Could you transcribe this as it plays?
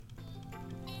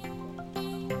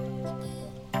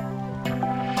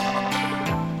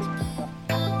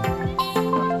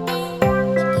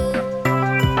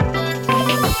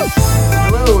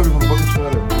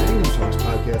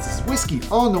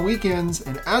on the weekends.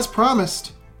 And as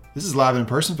promised, this is live and in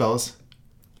person, fellas.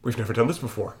 We've never done this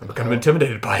before. I'm kind of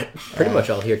intimidated by it. Pretty much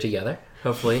all here together,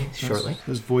 hopefully, shortly.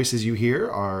 Those voices you hear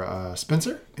are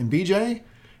Spencer and BJ,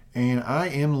 and I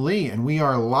am Lee. And we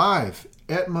are live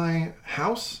at my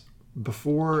house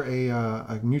before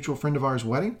a mutual friend of ours'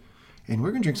 wedding. And we're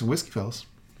going to drink some whiskey, fellas.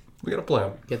 We got a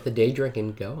plan. Get the day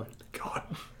drinking going. God.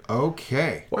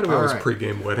 Okay. Why do we always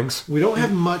pregame weddings? We don't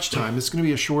have much time. This is going to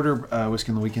be a shorter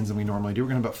Whiskey on the Weekends than we normally do. We're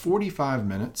going to have about 45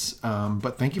 minutes.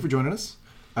 But thank you for joining us.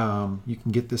 You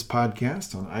can get this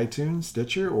podcast on iTunes,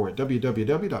 Stitcher, or at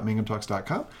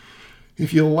www.mangumtalks.com.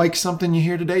 If you like something you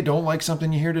hear today, don't like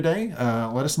something you hear today,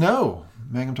 let us know.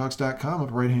 mangumtalks.com,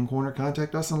 upper right-hand corner,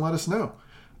 contact us and let us know.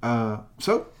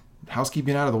 So,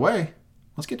 housekeeping out of the way,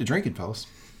 let's get to drinking, fellas.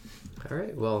 All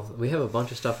right. Well, we have a bunch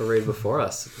of stuff arrayed before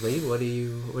us. Lee, what do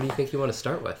you think you want to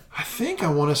start with? I think I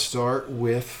want to start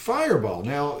with Fireball.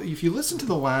 Now, if you listen to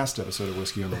the last episode of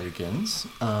Whiskey on the Weekends,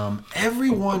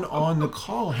 everyone on the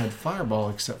call had Fireball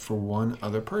except for one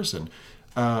other person.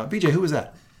 BJ, who was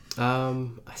that?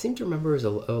 I seem to remember it was a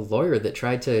lawyer that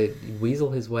tried to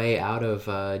weasel his way out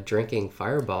of drinking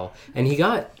Fireball, and he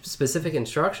got specific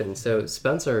instructions. So,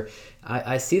 Spencer,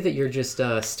 I see that you're just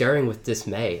staring with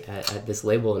dismay at this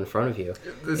label in front of you.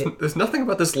 There's nothing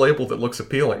about this label that looks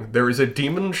appealing. There is a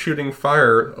demon shooting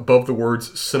fire above the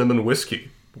words cinnamon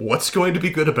whiskey. What's going to be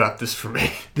good about this for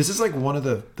me? This is like one of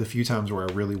the few times where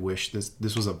I really wish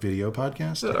this was a video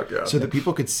podcast. Oh, God. So that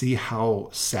people could see how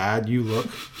sad you look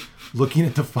looking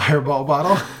at the Fireball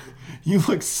bottle. You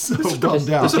look so bummed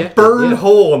out. There's a burned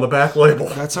hole on the back label.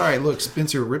 That's all right. Look,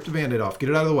 Spencer, rip the Band-Aid off. Get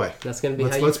it out of the way. That's going to be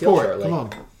how you feel pour shortly. it. Come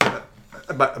on.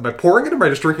 Am I pouring it or am I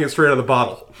just drinking it straight out of the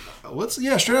bottle?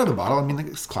 Straight out of the bottle. I mean,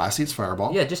 it's classy. It's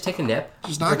Fireball. Yeah, just take a nip.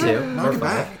 Just knock or it, two, knock or it five.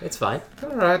 back. It's fine. All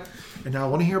right. And now I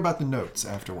want to hear about the notes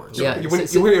afterwards. Yeah. You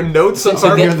want your notes? So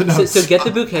Hear get, the notes. so get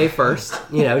the bouquet first.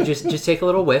 Just take a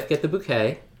little whiff. Get the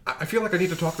bouquet. I feel like I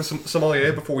need to talk to some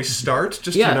sommelier before we start.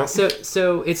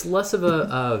 So it's less of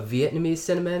a Vietnamese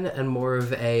cinnamon and more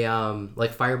of a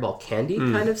like Fireball candy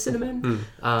kind of cinnamon.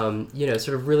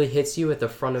 Sort of really hits you at the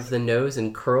front of the nose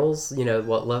and curls.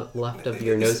 What left of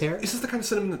your nose hair. Is this the kind of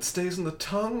cinnamon that stays in the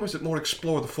tongue, or is it more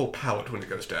explore the full palate when it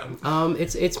goes down?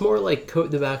 It's more like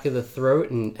coat the back of the throat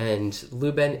and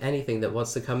lube anything that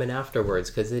wants to come in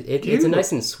afterwards because it's a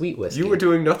nice and sweet whiskey. You were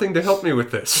doing nothing to help me with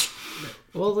this.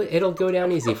 Well, it'll go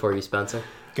down easy for you, Spencer.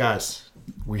 Guys,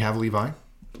 we have Levi.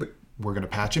 We're going to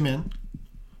patch him in.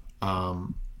 We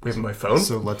have my phone.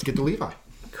 So let's get to Levi.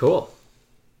 Cool.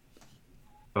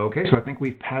 Okay, so I think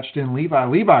we've patched in Levi.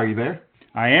 Levi, are you there?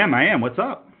 I am. What's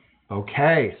up?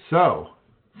 Okay, so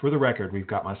for the record, we've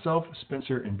got myself,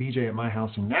 Spencer, and BJ at my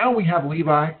house. And now we have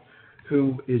Levi,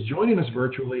 who is joining us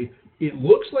virtually. It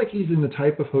looks like he's in the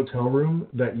type of hotel room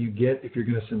that you get if you're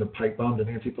going to send a pipe bomb to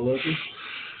Nancy Pelosi.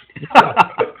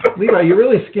 Levi, you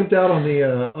really skimped out on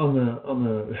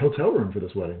the hotel room for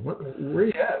this wedding. Where are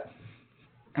you at?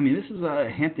 I mean, this is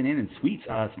Hampton Inn and Suites,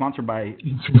 sponsored by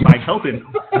Hilton.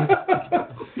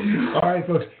 All right,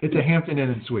 folks, it's a Hampton Inn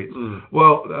and Suites.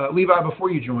 Well, Levi,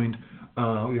 before you joined,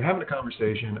 we were having a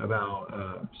conversation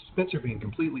about Spencer being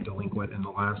completely delinquent in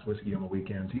the last Whiskey on the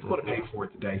Weekends. He's going to pay for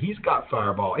it today. He's got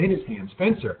Fireball in his hand.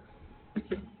 Spencer,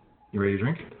 you ready to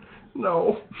drink?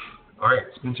 No. All right,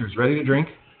 Spencer's ready to drink.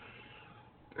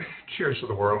 Cheers to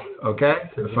the world. Okay,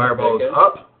 the Fireball is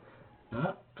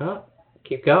up.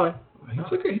 Keep going.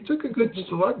 He took a good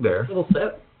slug there. A little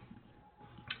sip.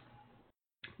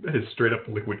 That is straight up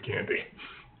liquid candy.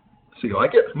 So you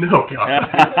like it? No, God.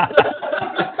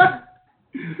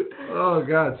 Oh,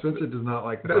 God, Spencer does not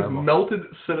like the That is Fireball. melted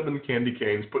cinnamon candy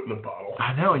canes put in a bottle.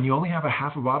 I know, and you only have a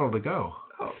half a bottle to go.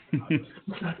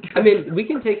 I mean, we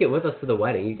can take it with us to the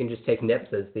wedding. You can just take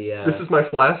nips as the... This is my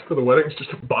flask for the wedding. It's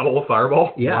just a bottle of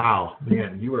Fireball. Yeah. Wow,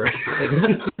 man, you were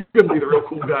going to be the real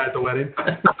cool guy at the wedding.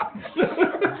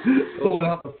 Pulled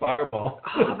out the Fireball.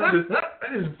 Oh, that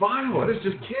is vile. That is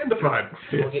just candified.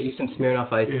 We'll get you some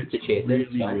Smirnoff Ice to chase it.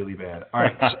 It's really bad. All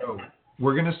right, so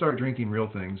we're going to start drinking real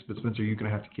things, but Spencer, you're going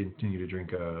to have to continue to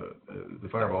drink the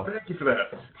Fireball. Thank you for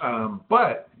that.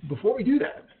 But before we do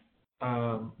that,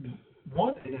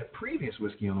 in a previous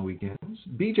Whiskey on the Weekends,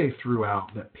 BJ threw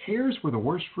out that pears were the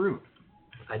worst fruit.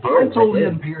 I told did.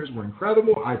 him pears were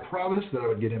incredible. I promised that I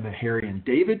would get him a Harry and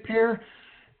David pear,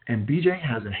 and BJ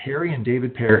has a Harry and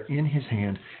David pear in his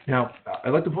hand. Now,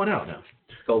 I'd like to point out now.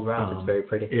 Gold wrapped. It's very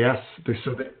pretty. Yes.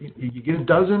 So that you get a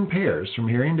dozen pears from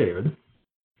Harry and David.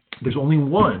 There's only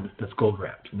one that's gold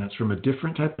wrapped, and that's from a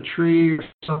different type of tree or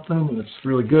something, and it's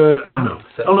really good. I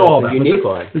don't know all that. Unique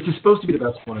one. This is supposed to be the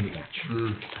best one in the batch.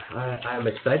 I'm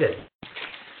excited.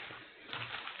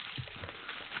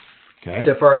 Okay.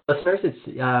 So for our listeners,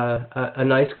 it's a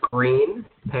nice green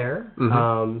pear,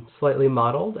 slightly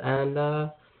mottled,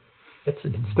 and it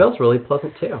smells really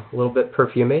pleasant too. A little bit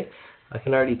perfumey. I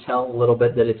can already tell a little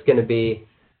bit that it's going to be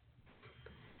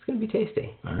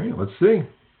tasty. All right, let's see.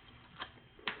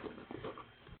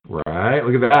 Right,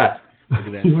 look at that. Look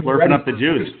at that. Slurping up the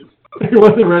juice. He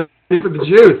wasn't ready for the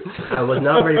juice. I was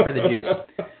not ready for the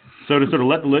juice. So to sort of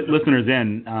let the listeners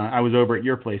in, I was over at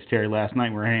your place, Terry, last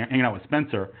night. We were hanging out with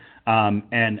Spencer,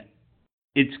 and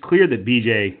it's clear that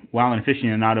BJ, while an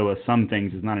aficionado of some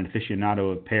things, is not an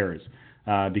aficionado of pears,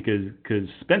 because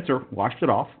Spencer washed it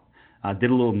off, did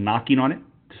a little knocking on it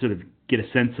to sort of get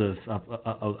a sense of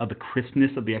the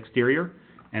crispness of the exterior,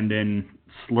 and then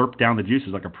slurped down the juices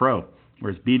like a pro,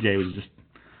 whereas BJ was just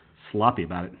sloppy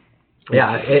about it.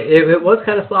 Yeah, it was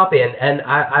kind of sloppy, and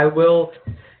I will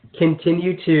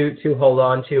continue to hold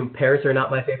on to pears are not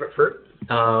my favorite fruit.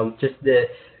 Just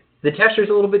the texture is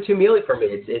a little bit too mealy for me.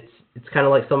 It's kind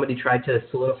of like somebody tried to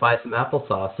solidify some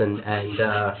applesauce and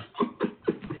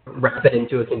wrap it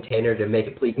into a container to make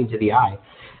it pleasing to the eye.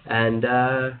 And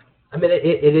I mean,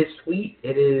 it is sweet.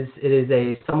 It is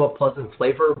a somewhat pleasant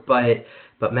flavor,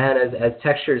 but man, as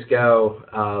textures go,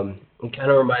 it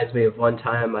kind of reminds me of one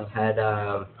time I had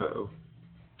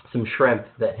some shrimp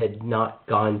that had not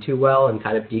gone too well and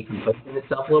kind of decomposing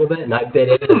itself a little bit, and I bit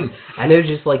it, and it was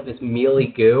just like this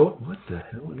mealy goo. What the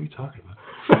hell are you talking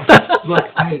about? Look,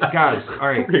 hey, guys, all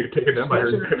right.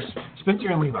 Spencer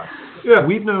and Levi. Yeah.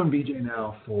 We've known BJ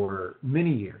now for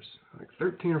many years. Like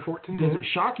 13 or 14. Does it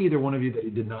shock either one of you that he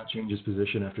did not change his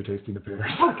position after tasting the pears?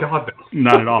 Oh, God.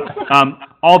 Not at all.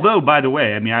 Although, by the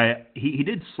way, I mean, he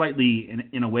did slightly,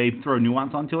 in a way, throw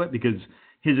nuance onto it, because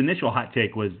his initial hot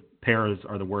take was pears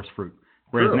are the worst fruit.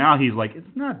 Whereas now he's like, it's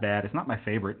not bad. It's not my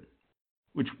favorite.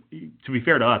 Which, to be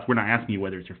fair to us, we're not asking you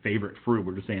whether it's your favorite fruit.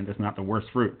 We're just saying that's not the worst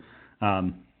fruit.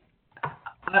 I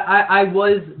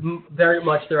was very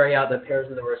much throwing out that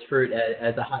pears are the worst fruit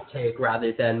as a hot take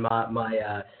rather than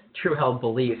my true held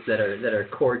beliefs that are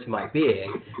core to my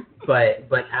being. But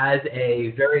as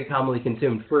a very commonly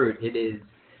consumed fruit, it is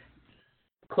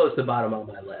close to the bottom of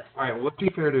my list. All right, well, let's be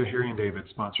fair to Harry and David,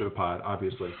 sponsor the pod,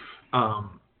 obviously.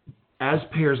 As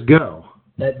pears go.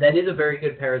 That is a very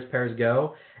good pears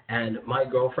go, and my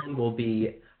girlfriend will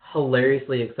be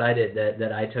hilariously excited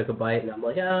that I took a bite, and I'm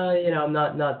like, I'm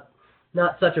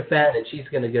not such a fan, and she's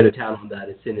going to go to town on that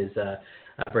as soon as I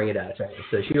bring it out. Right?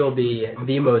 So she will be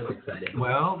the most excited.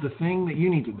 Well, the thing that you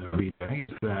need to know, BJ,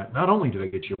 is that not only did I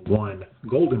get you one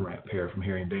golden wrap pear from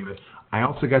Harry and David, I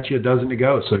also got you a dozen to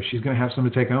go, so she's going to have some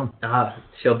to take home.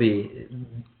 She'll be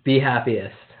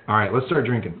happiest. All right, let's start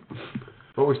drinking.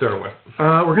 What are we starting with?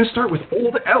 We're going to start with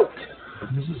Old Elk.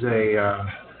 This is a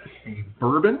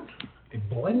bourbon,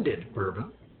 a blended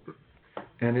bourbon,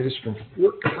 and it is from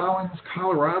Fort Collins,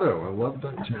 Colorado. I love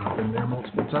that town. I've been there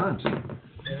multiple times.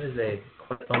 It is a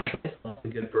quite fun place, lots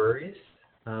of good breweries.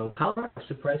 Colorado,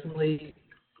 surprisingly,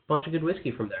 a bunch of good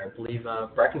whiskey from there. I believe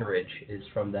Breckenridge is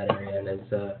from that area, and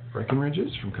it's Breckenridge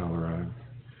is from Colorado.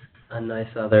 A nice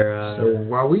other. So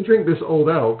while we drink this Old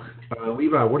Elk,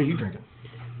 Levi, what are you drinking?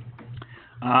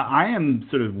 I am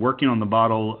sort of working on the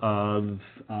bottle of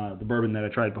the bourbon that I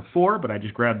tried before, but I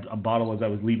just grabbed a bottle as I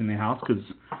was leaving the house because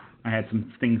I had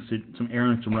some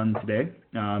errands to run today.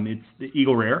 It's the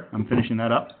Eagle Rare. I'm finishing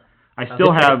that up. I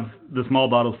still have the small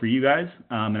bottles for you guys,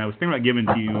 and I was thinking about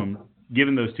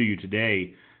giving those to you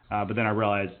today, but then I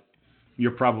realized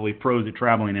you're probably pros at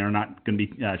traveling and are not going to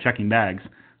be checking bags,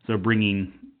 so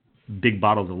bringing big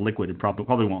bottles of liquid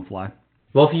probably won't fly.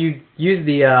 Well, if you use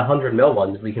the 100 ml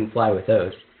ones, we can fly with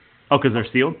those. Oh, because they're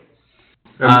sealed?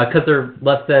 Because they're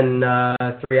less than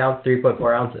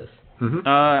 3.4 ounces. Mm-hmm.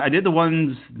 I did the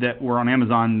ones that were on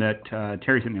Amazon that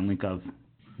Terry sent me a link of.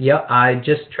 Yeah, I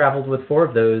just traveled with 4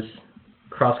 of those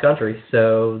cross country,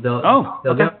 so they'll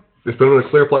okay. go. Just put it in a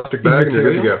clear plastic bag and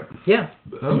you're good to go. Yeah.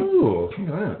 Oh, look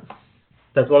at that.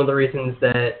 That's one of the reasons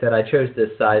that I chose this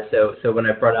size. So when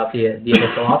I brought out the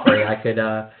initial offering, I could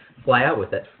fly out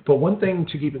with it. But one thing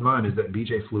to keep in mind is that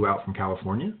BJ flew out from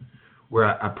California, where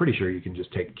I'm pretty sure you can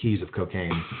just take keys of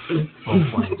cocaine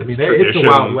on planes. I mean, it's the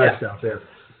Wild West out there.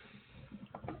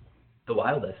 The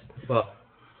wildest. Well.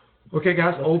 Okay,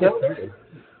 guys. Old Elk.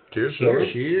 Cheers.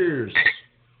 Cheers.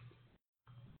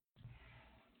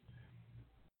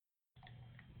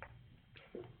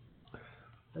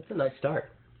 That's a nice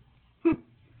start.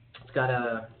 It's got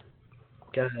a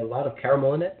lot of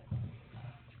caramel in it.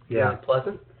 Yeah. Really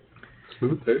pleasant.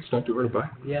 Smooth taste, not too hard to buy.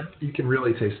 Yeah. You can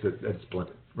really taste that it's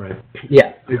blended, right?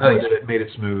 Yeah. They blended it, made it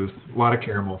smooth. A lot of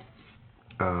caramel.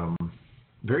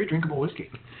 Very drinkable whiskey.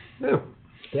 Yeah.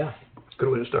 Yeah. Good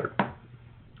way to start.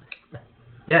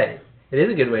 Yeah. It is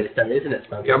a good way to start, isn't it,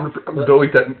 Spencer? Yeah, I'm gonna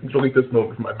delete this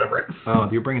moment from my memory. Oh,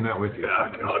 you're bringing that with you.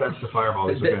 Yeah, God. That's the fireball.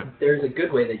 Is okay. There's a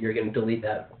good way that you're going to delete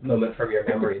that moment from your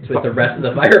memory. It's with the rest of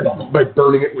the fireball. By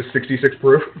burning it with 66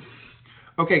 proof.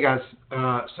 Okay, guys.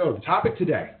 So the topic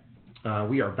today,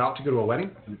 we are about to go to a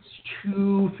wedding. It's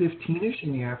 2:15ish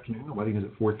in the afternoon. The wedding is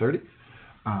at 4:30.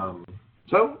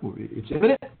 So it's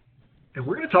imminent, and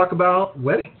we're going to talk about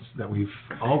weddings that we've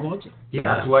all gone to. Yeah.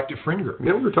 Our collective friend group.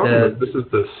 Yeah, we were talking about this is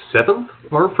the 7th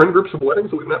of our friend groups of weddings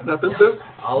that we've not been to,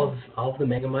 All of the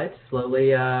Megamites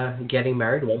slowly getting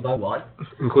married one by one.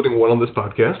 including one on this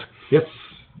podcast. Yes,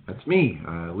 that's me,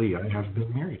 Lee. I have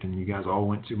been married, and you guys all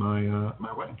went to my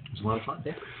my wedding. It was a lot of fun.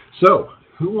 Yeah. So,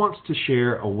 who wants to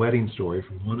share a wedding story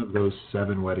from one of those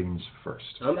 7 weddings first?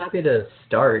 I'm happy to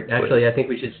start. Actually, I think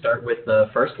we should start with the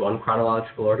first one.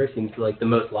 Chronological order seems like the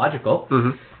most logical.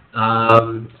 Mm-hmm.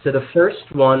 So the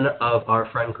first one of our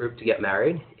friend group to get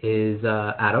married is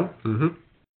Adam. Mm-hmm.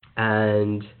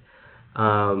 And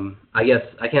I guess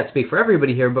I can't speak for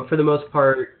everybody here, but for the most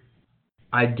part,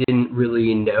 I didn't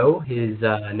really know his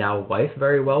now wife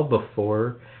very well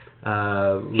before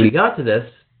we got to this.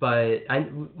 But I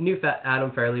knew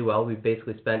Adam fairly well. We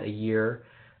basically spent a year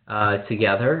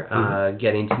together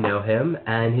getting to know him.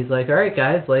 And he's like, all right,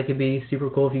 guys, like it'd be super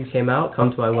cool if you came out,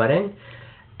 come to my wedding.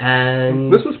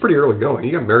 And This was pretty early going.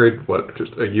 You got married, what,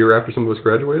 just a year after some of us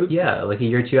graduated? yeah, like a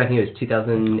year or two, I think it was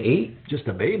 2008. Just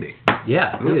a baby.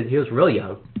 Yeah, he was real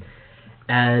young.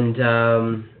 And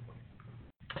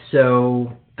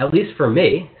so, at least for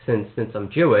me, since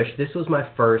I'm Jewish, this was my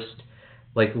first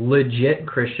like legit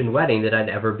Christian wedding that I'd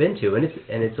ever been to, and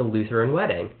it's a Lutheran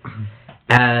wedding.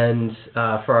 And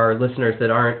for our listeners that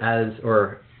aren't as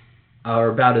or are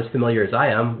about as familiar as I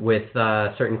am with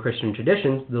certain Christian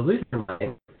traditions, the Lutheran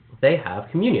wedding, they have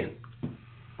communion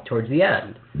towards the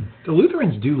end. The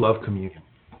Lutherans do love communion.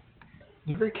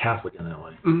 They're very Catholic in that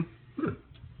way. Mm-hmm.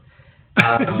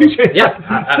 Yeah,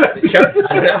 sure.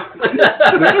 I don't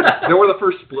know. They were the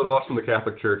first split-offs from the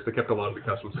Catholic Church. They kept a lot of the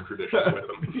customs and traditions with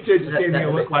them. You just gave me a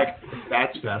look like,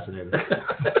 that's fascinating.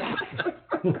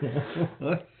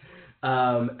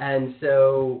 And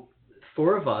so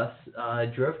 4 of us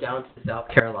drove down to South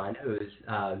Carolina. It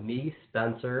was me,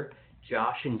 Spencer,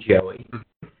 Josh, and Joey.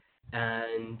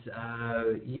 And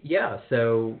yeah,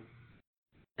 so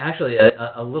actually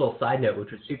a little side note,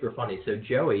 which was super funny. So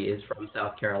Joey is from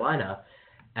South Carolina,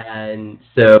 and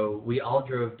so we all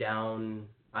drove down.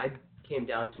 I came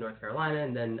down to North Carolina,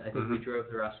 and then I think we drove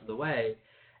the rest of the way.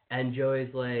 And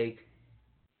Joey's like,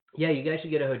 yeah, you guys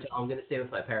should get a hotel. I'm going to stay with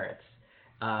my parents.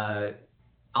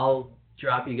 I'll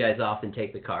drop you guys off and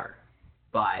take the car.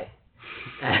 Bye.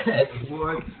 That's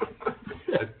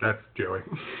Joey.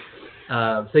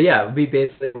 So yeah, we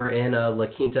basically were in a La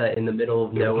Quinta in the middle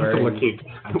of nowhere. La Quinta.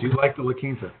 I do like the La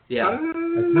Quinta. Yeah.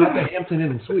 It's not the Hampton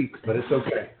Inn and Suites, but it's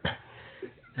okay.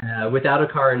 Without a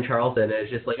car in Charleston, it was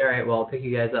just like, all right, well, I'll pick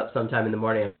you guys up sometime in the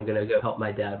morning. I'm going to go help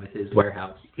my dad with his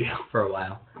warehouse for a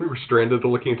while. We were stranded at the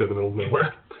La Quinta in the middle of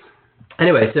nowhere.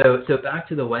 Anyway, so back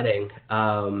to the wedding.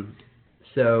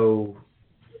 So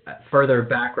further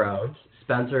background,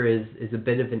 Spencer is a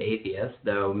bit of an atheist,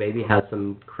 though maybe has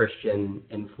some Christian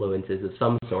influences of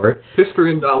some sort.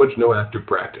 History and knowledge, no active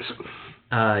practice.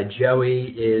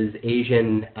 Joey is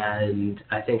Asian and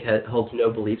I think holds no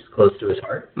beliefs close to his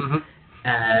heart. Mm-hmm.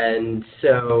 And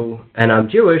I'm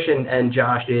Jewish, and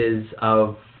Josh is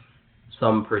of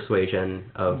some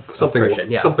persuasion of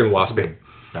Christian. Yeah. Something waspy.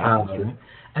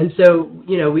 And so,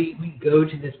 we go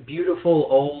to this beautiful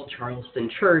old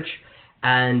Charleston church,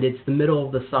 and it's the middle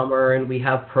of the summer, and we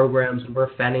have programs, and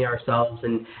we're fanning ourselves,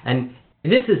 and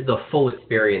this is the full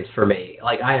experience for me.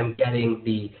 Like, I am getting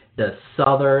the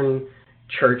Southern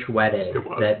church wedding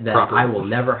that I will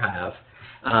never have.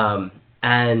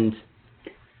 And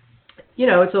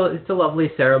it's a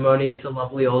lovely ceremony. It's a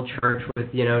lovely old church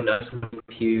with, nice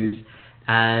pews,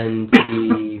 and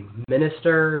the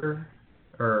minister,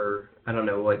 or I don't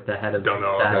know what the head of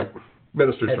that.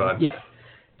 Minister's fine. Yeah.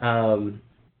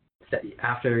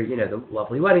 After, the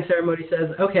lovely wedding ceremony says,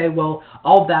 okay, well,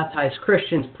 all baptized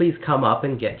Christians, please come up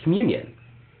and get communion.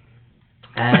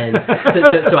 And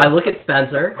so I look at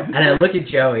Spencer, and I look at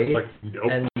Joey,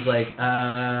 nope. and he's like,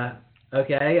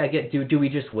 okay, I get, do we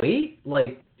just wait?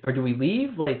 Like, or do we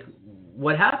leave? Like,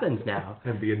 what happens now?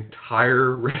 And the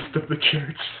entire rest of the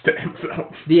church stands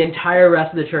up. The entire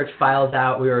rest of the church files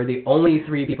out. We were the only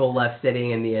 3 people left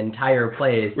sitting in the entire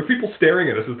place. With people staring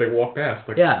at us as they walk past.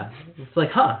 Like, yeah. It's like,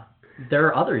 there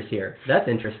are others here. That's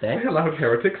interesting. They allowed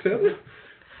heretics in.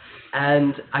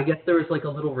 And I guess there was like a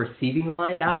little receiving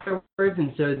line afterwards,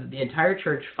 and so the entire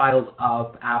church files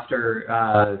up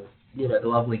after you know, the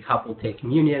lovely couple take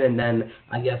communion, and then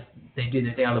I guess they do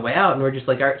their thing on the way out, and we're just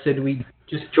like, all right, so do we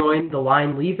just join the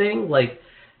line leaving? Like,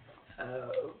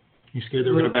 you scared they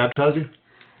were going to baptize you?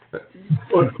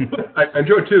 Well, I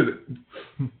enjoyed too.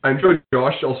 I enjoyed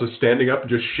Josh also standing up and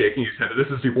just shaking his head. This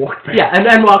is he walked back. yeah, and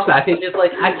then walks back and just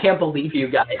like, I can't believe you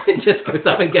guys, and just goes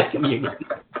up and gets communion.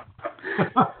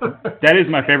 That is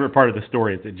my favorite part of the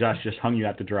story, is that Josh just hung you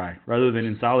out to dry. Rather than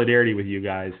in solidarity with you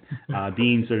guys,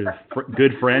 being sort of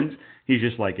good friends, he's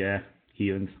just like,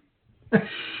 heathens.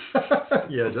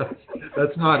 Yeah,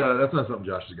 that's not something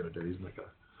Josh is going to do. He's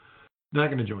not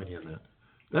going to join you in that.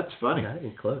 That's funny. Not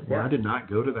even close. Well, I did not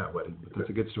go to that wedding, but that's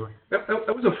a good story. That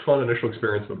was a fun initial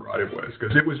experience with Variety of Ways,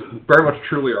 because it was very much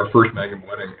truly our first Mangum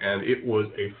wedding, and it was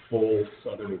a full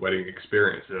Southern wedding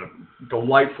experience. A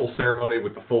delightful ceremony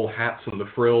with the full hats and the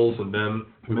frills, and then...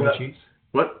 Pimento cheese?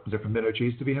 What? Is there pimento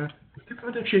cheese to be had? Was there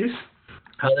pimento cheese?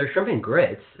 There's shrimp and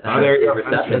grits. There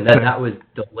Reception. That was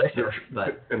delicious,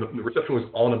 but... And the reception was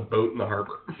on a boat in the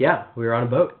harbor. Yeah, we were on a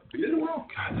boat. You did well.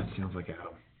 God, that sounds like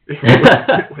Adam.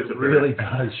 It really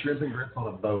does. Shrimp and grits on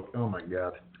a boat. Oh, my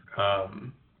God. All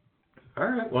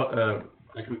right. Well,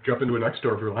 I can jump into a next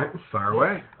story if you like. Fire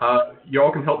away.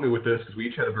 Y'all can help me with this, because we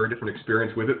each had a very different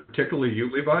experience with it, particularly you,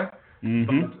 Levi.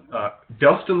 Mm-hmm.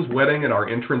 Dustin's wedding and our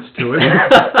entrance to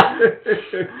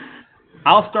it.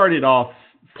 I'll start it off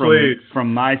Please.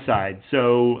 from my side.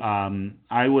 So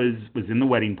I was in the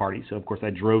wedding party, so of course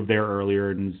I drove there earlier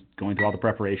and was going through all the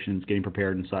preparations, getting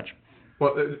prepared and such.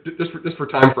 Well, just for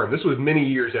time frame, this was many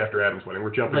years after Adam's wedding.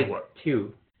 We're jumping Like what?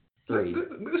 2, 3.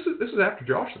 This is after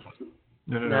Josh's, wasn't it?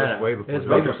 No, No, it's way before. it was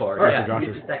way that. before. All right, Yeah, so he's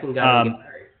Josh's. the second guy to get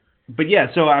married. But yeah,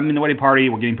 so I'm in the wedding party.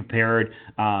 We're getting prepared.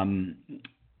 I'm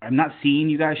not seeing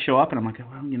you guys show up, and I'm like,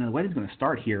 well, you know, the wedding's going to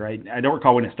start here. I don't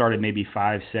recall when it started, maybe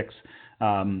 5, 6.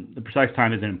 The precise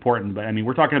time isn't important, but I mean,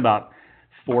 we're talking about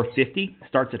 4:50.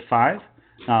 Starts at 5.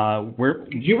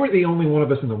 You were the only one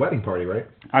of us in the wedding party, right?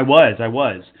 I was.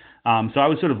 So I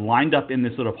was sort of lined up in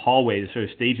this sort of hallway, this sort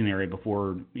of staging area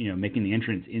before, you know, making the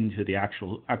entrance into the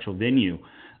actual venue.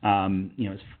 You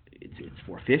know, it's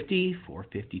 4:50,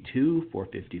 4:52,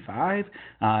 4:55,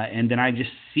 and then I just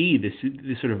see this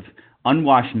sort of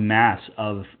unwashed mass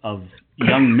of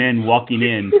young men walking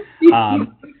in,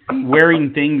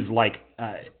 wearing things like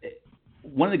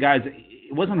one of the guys.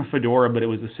 It wasn't a fedora, but it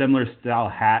was a similar style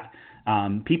hat.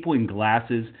 People in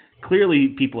glasses. Clearly,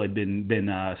 people had been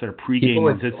sort of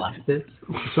pregame.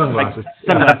 Sunglasses.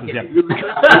 Sunglasses, yeah.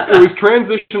 It was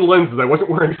transition lenses. I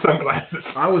wasn't wearing sunglasses.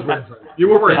 I was wearing sunglasses. You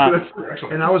were wearing sunglasses.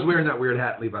 And I was wearing that weird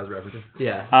hat Levi's referencing.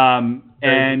 Yeah.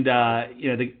 And you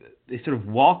know, they sort of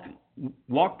walk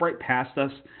right past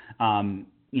us,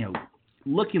 you know,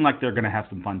 looking like they're going to have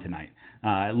some fun tonight,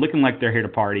 looking like they're here to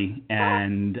party,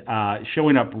 and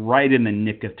showing up right in the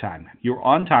nick of time. You're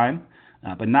on time,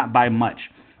 but not by much.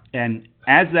 And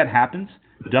as that happens,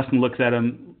 Dustin looks at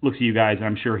you guys, and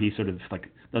I'm sure he sort of like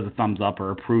does a thumbs up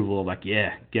or approval, like,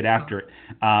 yeah, get after it.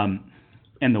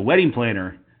 And the wedding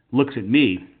planner looks at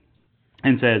me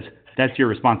and says, that's your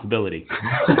responsibility.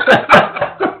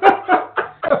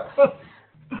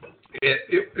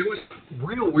 It was a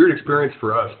real weird experience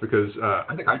for us, because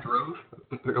I think I drove.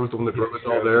 I think I was the one that drove us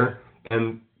all there.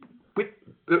 And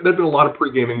there'd been a lot of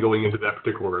pre-gaming going into that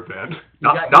particular event.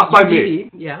 Not by me.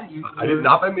 Yeah. I did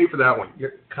not by me for that one.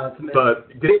 You're consummate. But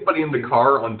getting everybody in the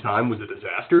car on time was a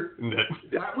disaster.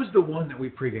 That was the one that we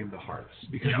pre-gamed the hardest,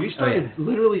 because we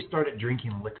literally started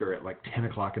drinking liquor at like 10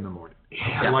 o'clock in the morning.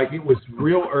 Yeah. Like, it was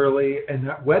real early, and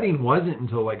that wedding wasn't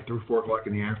until like 3 or 4 o'clock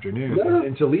in the afternoon. Yeah.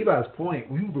 And to Levi's point,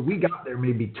 we got there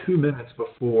maybe 2 minutes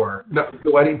before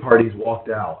the wedding parties walked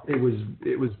out. It was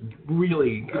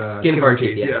really Skin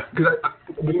party, Yeah, because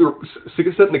when we were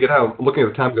sitting to get out, looking at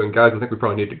the time, going, guys, I think we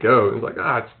probably need to go. It was like,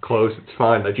 it's close, it's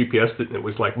fine. I GPSed it, and it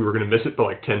was like we were going to miss it by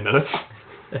like 10 minutes.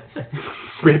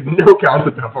 We had no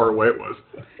concept how far away it was.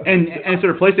 And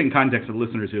sort of place it in context for the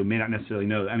listeners who may not necessarily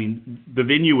know. I mean, the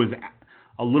venue was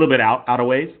a little bit out of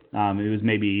ways. It was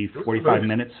maybe 45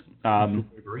 minutes.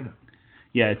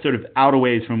 Yeah, it's sort of out of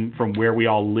ways from where we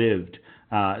all lived.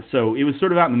 So it was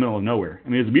sort of out in the middle of nowhere. I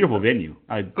mean, it was a beautiful venue.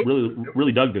 I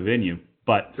really dug the venue,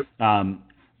 but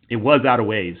it was out of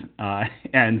ways.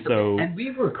 And we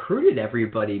recruited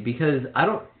everybody, because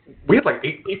we had like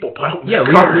 8 people piled in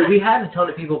the car. we had a ton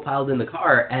of people piled in the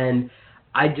car, and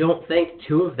I don't think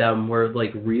 2 of them were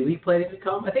like really planning to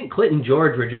come. I think Clint and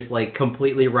George were just like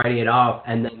completely writing it off,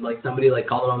 and then like somebody like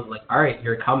called them and was like, all right,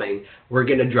 you're coming. We're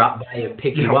going to drop by and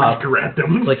pick you up. Grab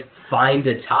them. Like, find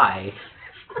a tie.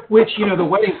 Which, you know, the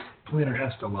wedding planner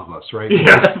has to love us, right?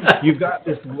 Yeah. You've got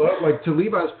this, like, to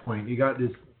Levi's point, you got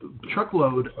this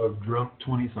truckload of drunk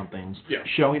 20-somethings Yeah.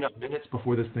 showing up minutes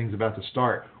before this thing's about to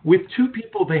start with two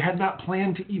people they had not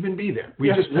planned to even be there. We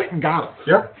just went and got them.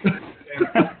 Yeah.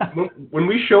 When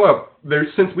we show up,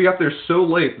 since we got there so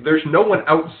late, there's no one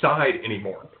outside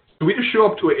anymore. So we just show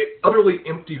up to an utterly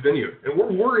empty venue, and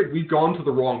we're worried we've gone to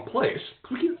the wrong place.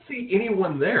 We can't see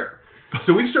anyone there.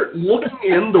 So we start looking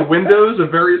in the windows of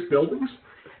various buildings,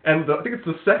 and I think it's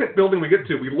the second building we get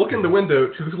to. We look in the window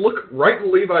to look right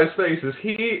in Levi's face as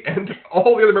he and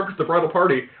all the other members of the bridal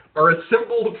party are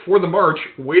assembled for the march,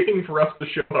 waiting for us to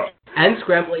show up. And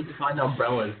scrambling to find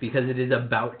umbrellas because it is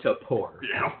about to pour.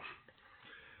 Yeah.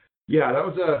 Yeah, that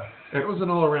was an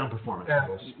all-around performance.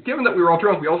 Given that we were all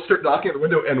drunk, we all start knocking at the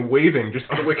window and waving, just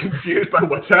utterly confused by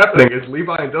what's happening, as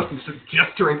Levi and Dustin just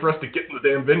gesturing for us to get in the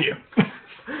damn venue.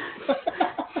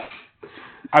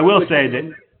 I will say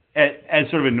that as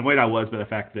sort of annoyed I was by the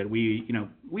fact that we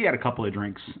had a couple of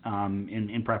drinks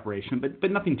in preparation, but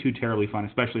nothing too terribly fun,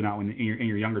 especially not when in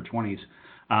your younger 20s.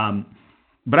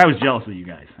 But I was jealous of you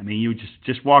guys. I mean, you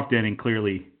just walked in and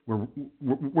clearly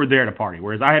we're there to party,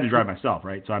 whereas I had to drive myself,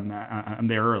 right? So I'm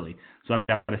there early, so I've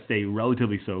got to stay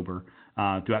relatively sober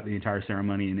throughout the entire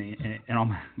ceremony, and all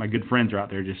my good friends are out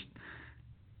there. Just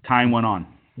time went on.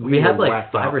 We had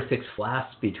like 5 or 6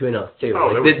 flasks between us too. Oh,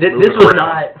 like, this was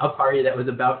not a party that was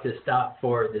about to stop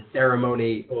for the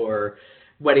ceremony or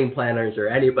wedding planners or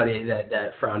anybody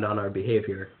that frowned on our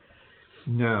behavior.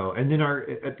 No, and then our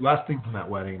last thing from that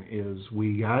wedding is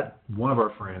we got one of our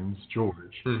friends,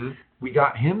 George. Mm-hmm. We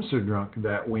got him so drunk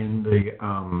that when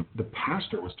the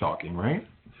pastor was talking, right?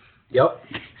 Yep.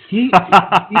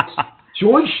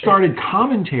 George started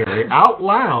commentary out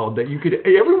loud that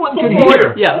everyone could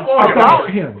hear about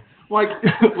him, like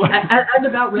and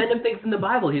about random things in the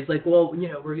Bible. He's like, well,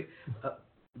 we're.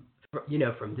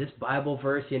 From this Bible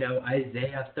verse,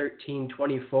 Isaiah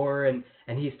 13:24,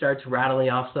 and he starts rattling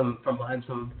off some lines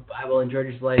from the Bible, and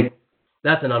George is like,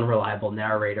 that's an unreliable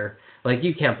narrator. Like,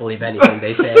 you can't believe anything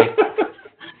they say.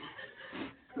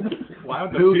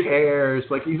 Who cares?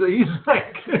 Like he's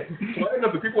like, why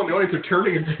enough the people in the audience are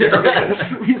turning and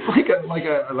staring. He's like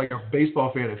a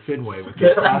baseball fan at Fenway with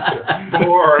the pastor.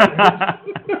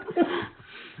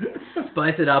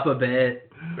 Spice it up a bit.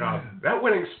 That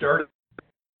wedding started.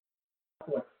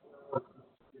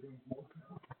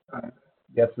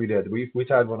 Yes, we did. We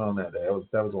tied one on that day.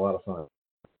 That was a lot of fun.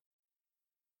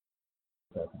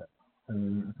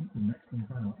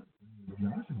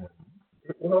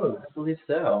 I believe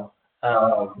so.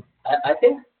 I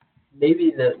think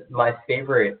maybe my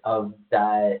favorite of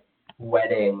that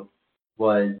wedding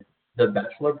was the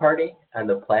bachelor party and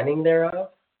the planning thereof.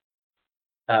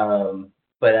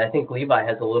 But I think Levi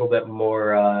has a little bit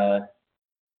more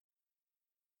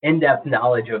in-depth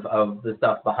knowledge of the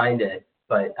stuff behind it.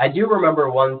 But I do remember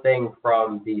one thing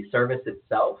from the service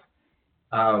itself.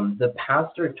 The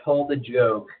pastor told a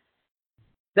joke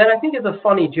that I think is a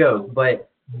funny joke, but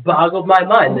boggled my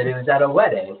mind that it was at a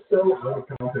wedding.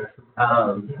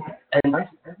 And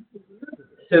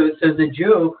so the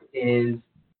joke is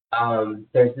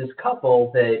there's this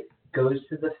couple that goes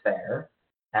to the fair,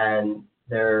 and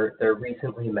they're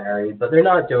recently married, but they're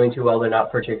not doing too well. They're not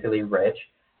particularly rich,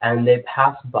 and they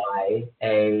pass by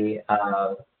a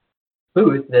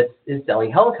booth that is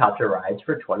selling helicopter rides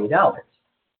for $20.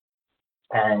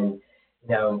 And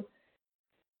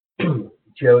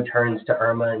Joe turns to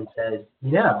Irma and says,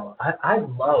 I'd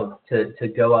love to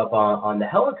go up on the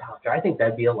helicopter. I think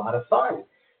that'd be a lot of fun.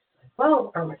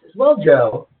 Well, Irma says, well,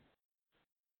 Joe,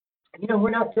 we're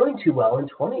not doing too well,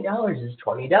 and $20 is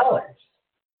 $20.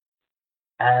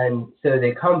 And so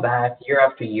they come back year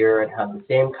after year and have the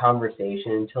same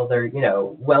conversation until they're,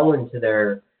 well into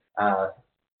their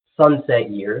sunset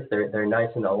years. They're nice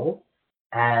and old.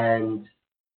 And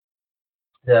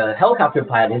the helicopter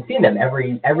pilot has seen them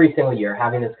every single year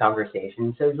having this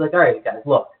conversation. So he's like, all right, guys,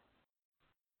 look,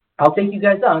 I'll take you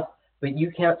guys up, but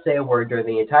you can't say a word during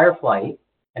the entire flight.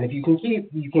 And if you can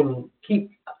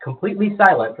keep completely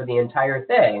silent for the entire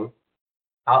thing,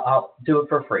 I'll do it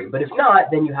for free. But if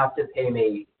not, then you have to pay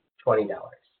me $20.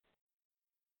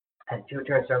 And Joe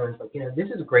turns to her and is like, this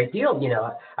is a great deal.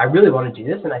 I really want to do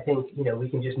this, and I think, we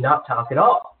can just not talk at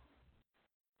all.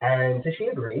 And so she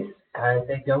agrees, and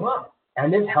they go up.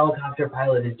 And this helicopter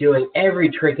pilot is doing every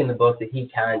trick in the book that he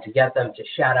can to get them to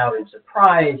shout out in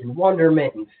surprise and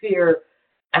wonderment and fear.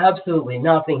 Absolutely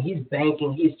nothing. He's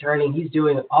banking, he's turning, he's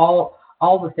doing all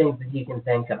the things that he can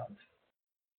think of.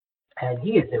 And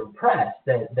he is impressed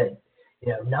that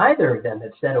neither of them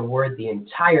have said a word the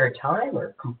entire time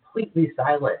or completely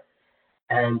silent.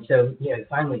 And so, he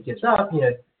finally gives up,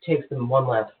 takes them one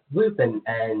last loop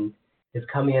and is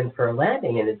coming in for a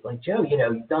landing, and it's like, Joe,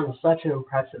 you've done such an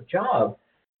impressive job.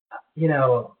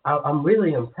 I'm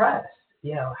really impressed.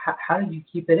 How did you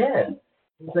keep it in?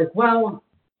 He's like, well,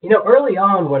 early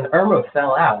on when Irma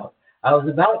fell out, I was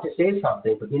about to say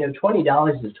something, but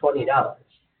 $20 is $20.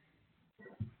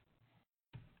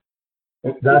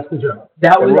 That's the joke.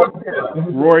 That was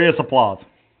Roarious applause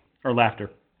or laughter.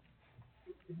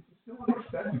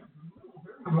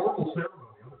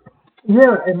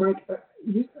 Yeah, and like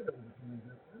you said,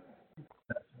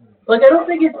 like I don't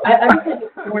think it's. I don't think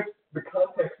it's. the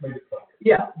context made it funny.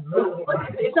 Yeah,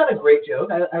 it's not a great joke.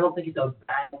 I don't think it's a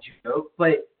bad joke,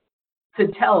 but to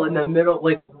tell in the middle,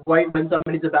 like right when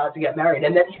somebody's about to get married,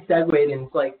 and then he segued and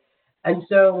it's like, and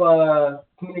so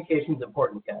communication's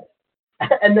important, guys.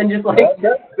 And then just like,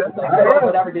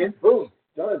 whatever, dude. Boom,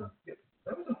 done.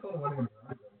 That was a fun one.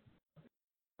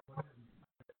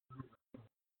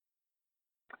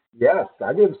 Yes,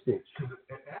 I gave a speech.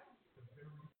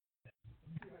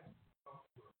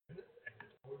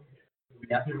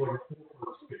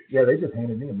 Yeah, they just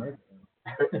handed me a microphone.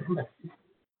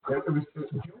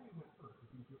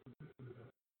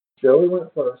 Joey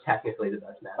went first. Technically the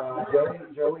best man.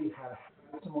 Joey had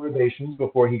some motivations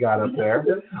before he got up there.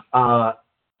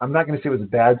 I'm not going to say it was a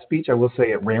bad speech. I will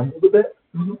say it rambled a bit.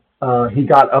 He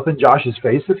got up in Josh's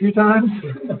face a few times.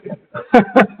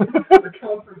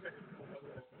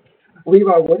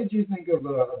 Levi, what did you think of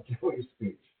Joey's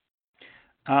speech?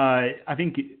 I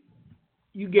think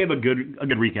you gave a good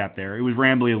recap there. It was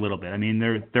rambly a little bit. I mean,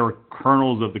 there were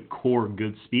kernels of the core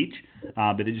good speech,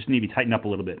 but it just needed to be tightened up a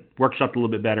little bit, workshopped a little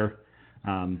bit better.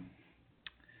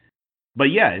 But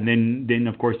yeah, and then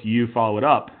of course you follow it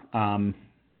up and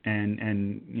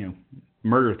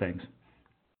murder things.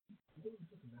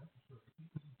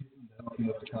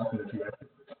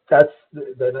 That's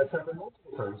happened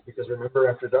multiple times because remember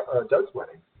after Doug's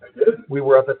wedding, we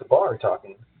were up at the bar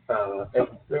talking. And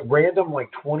random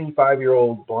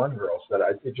 25-year-old blonde girls that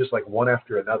it's just like one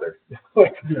after another,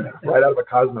 right out of a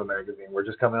Cosmo magazine. We're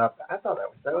just coming up. I thought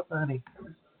that was funny.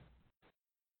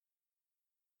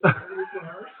 I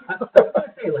was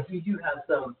gonna say, like, you do have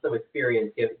some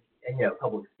experience in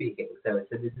public speaking, so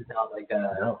this is not like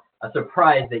a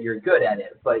surprise that you're good at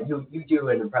it, but you do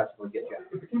an impressively good job.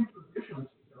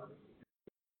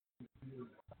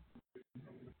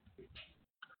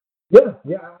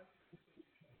 Yeah.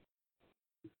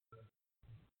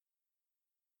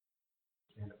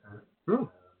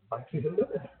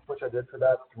 Which I did for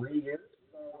that 3 years.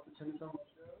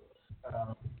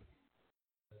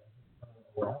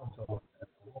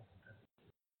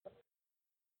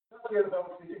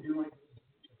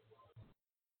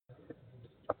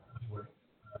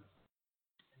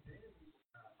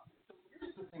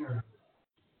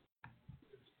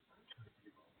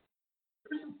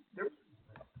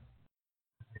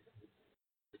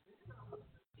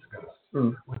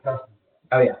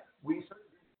 Oh yeah. We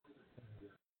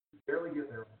barely get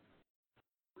there.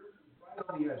 Right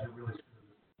on the edge, it really.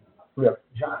 Yeah.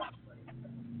 Josh.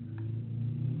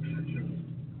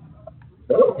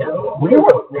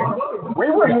 We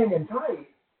were hanging tight.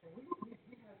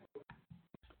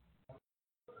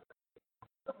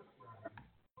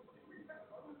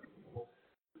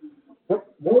 We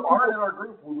were in our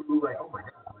group. We were like, oh my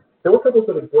god. There were couples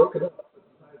that had broken up.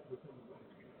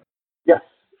 Yes,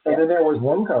 and then there was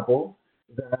one couple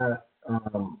that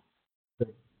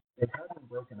it hadn't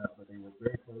broken up, but they were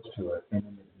very close to it. And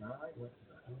then the guy went to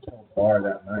the hotel bar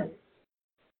that night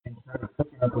and started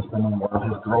hooking up with someone while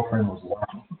his girlfriend was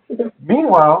watching.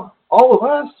 Meanwhile, all of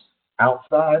us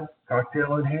outside,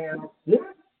 cocktail in hand,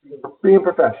 being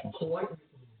professionals.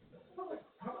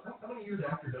 How many years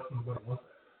after Dustin's wedding was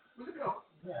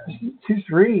that? 2,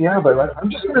 3, yeah. But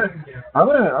I'm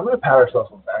gonna pat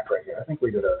ourselves on the back right here. I think we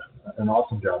did an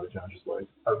awesome job at Josh's wedding.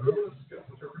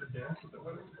 Interpreted dance at the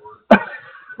wedding.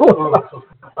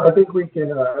 I think we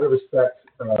can, out of respect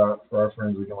for our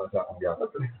friends, we can let that one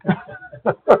go.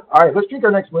 All right, let's drink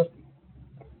our next whiskey.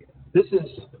 This is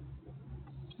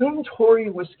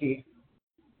Suntory Whiskey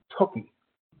Toki.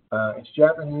 It's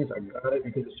Japanese. I got it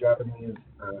because it's Japanese.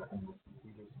 And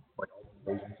we just like all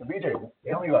the reasons. So BJ,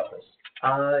 tell me about this.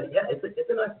 Yeah, it's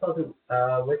a nice pleasant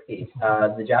whiskey.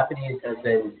 The Japanese have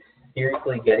been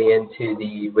seriously getting into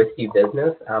the whiskey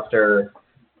business after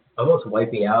almost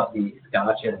wiping out the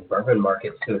Scotch and bourbon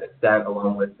markets to an extent,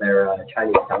 along with their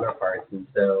Chinese counterparts. And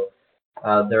so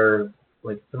there are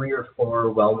like 3 or 4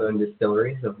 well-known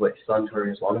distilleries, of which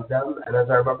Suntory is one of them. And as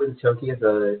I remember, the Toki is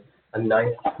a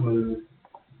nice, smooth,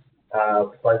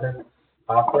 pleasant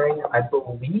offering. I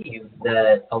believe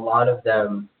that a lot of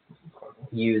them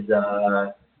use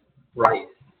rice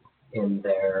in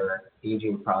their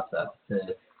aging process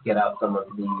to get out some of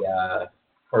the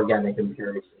organic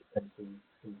impurities and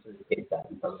certificate that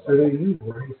in some of So they use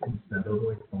rice instead of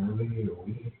like barley or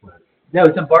wheat? No,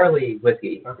 it's a barley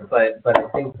whiskey, Okay. but I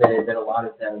think that a lot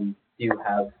of them do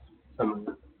have some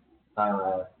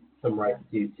rice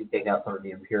to take out some of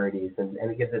the impurities, and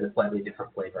it gives it a slightly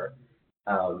different flavor.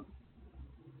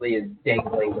 Lee is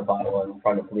dangling the bottle in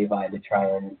front of Levi to try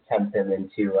and tempt him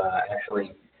into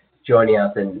actually joining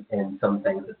us in some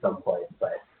things at some point.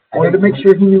 But I wanted to make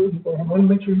sure he knew. I wanted to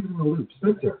make sure he was in the loop.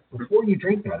 Spencer, before you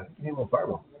drink that, give me a little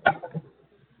fireball.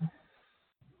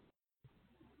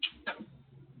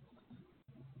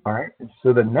 All right.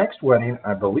 So the next wedding,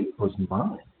 I believe, was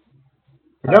mine.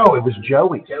 No, it was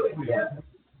Joey. Joey, yeah.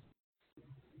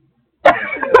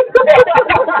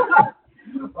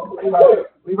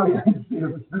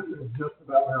 Just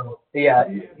about how. Yeah,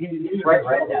 he's right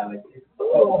now. It's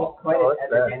quite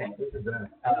entertaining. This is bad.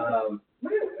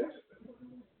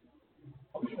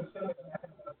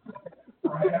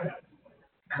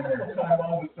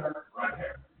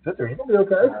 Spencer, you gonna be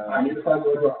okay?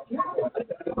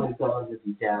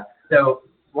 Yeah. So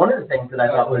one of the things that I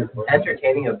thought was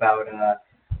entertaining about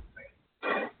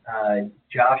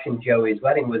Josh and Joey's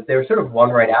wedding was they were sort of one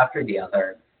right after the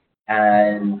other,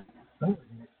 and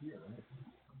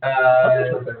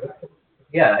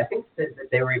yeah, I think that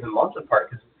they were even months apart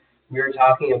because we were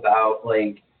talking about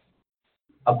like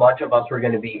a bunch of us were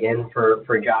going to be in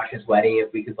for Josh's wedding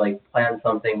if we could like plan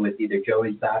something with either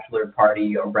Joey's bachelor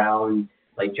party around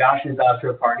like Josh's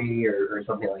bachelor party or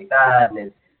something like that, and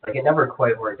it never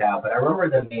quite worked out. But I remember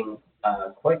them being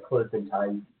quite close in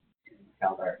time to each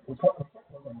other.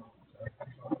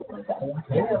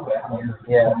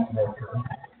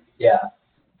 Yeah.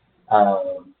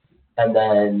 And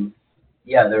then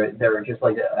there were just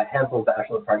like a handful of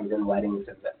bachelor parties and weddings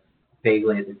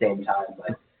vaguely at the same time.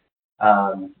 But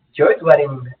Joey's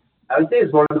wedding, I would say,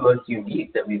 is one of the most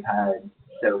unique that we've had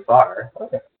so far.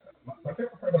 Okay. My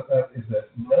favorite part about that is that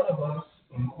none of us,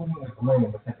 including the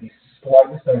groom, had the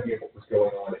slightest idea what was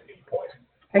going on at any point.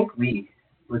 I think Lee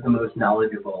was the most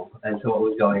knowledgeable as to what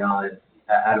was going on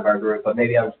out of our group, but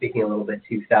maybe I'm speaking a little bit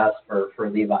too fast for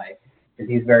Levi, because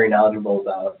he's very knowledgeable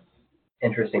about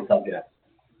interesting subjects.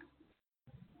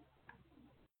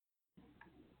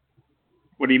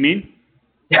 What do you mean?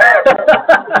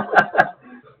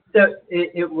 So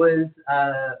it was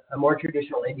a more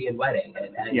traditional Indian wedding,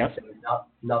 and Yes. it was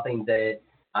nothing that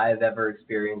I've ever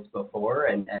experienced before,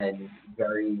 and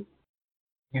very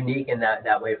unique in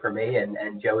that way for me.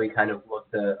 And Joey kind of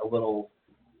looked a little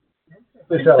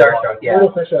Fish out of water. starstruck, yeah.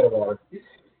 Little fish out of water.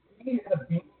 He had a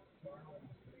beat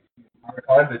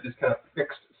time that just kind of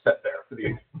fixed set there for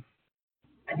the.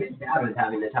 And his dad was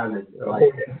having the time of his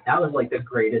life. That was like the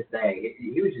greatest thing.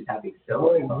 He was just having so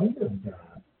much fun.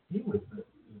 He was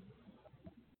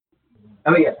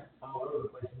Oh yeah. all over the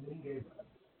place. And then he gave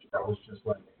that was just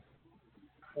like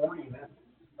 40 minutes.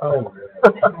 Oh, really?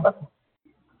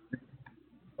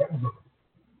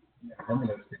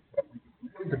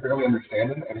 We could barely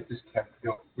understand him, and it just kept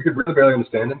going. We could really barely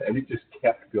understand him, and it just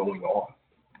kept going on.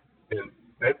 And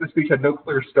the speech had no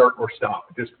clear start or stop.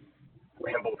 It just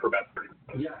rambled for about 30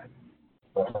 minutes.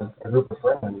 Yeah. A group of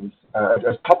friends,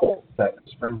 a couple that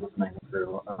was friends with me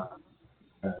through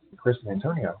Chris and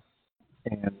Antonio,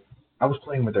 and I was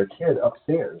playing with their kid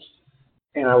upstairs,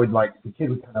 and I would the kid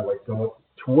would kind of go up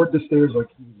toward the stairs like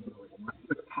he was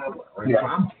like a toddler, right? Yeah. So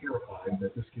I'm terrified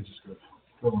that this kid's just going to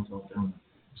throw himself down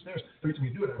the stairs. Every time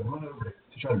you do it, I run over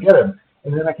to try to get him,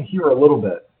 and then I can hear a little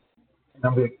bit, and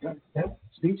I'm like, that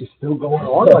speech is still going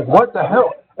on. Like, what the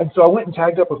hell? And so I went and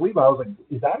tagged up with Levi. I was like,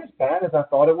 is that as bad as I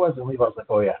thought it was? And Levi was like,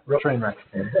 oh yeah, real train wreck.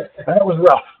 That was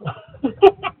rough.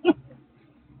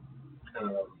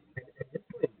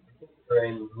 We're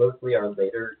in mostly our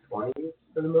later 20s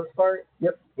for the most part.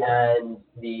 Yep. And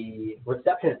the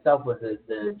reception itself was at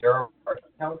the Durham Arts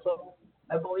Council,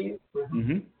 I believe.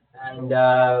 Mm-hmm. And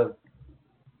the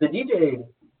DJ,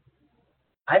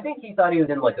 I think he thought he was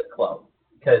in like a club.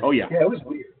 Oh yeah. Yeah, it was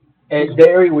weird. And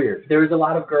Very weird. there was a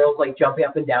lot of girls like jumping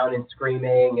up and down and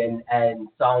screaming and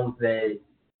songs that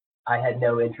I had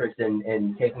no interest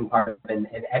in taking part in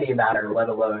any manner, let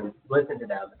alone listen to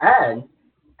them. And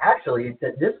actually, it's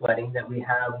at this wedding that we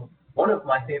have one of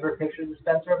my favorite pictures of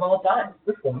Spencer of all time.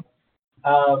 Which one?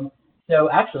 So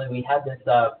actually, we had this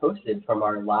posted from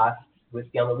our last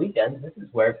Whiskey on the Weekend. This is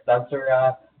where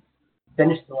Spencer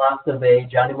finished the last of a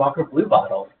Johnny Walker Blue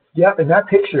bottle. Yep, and that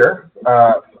picture,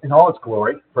 in all its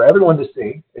glory, for everyone to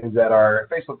see, is at our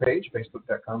Facebook page,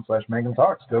 facebook.com/Mangum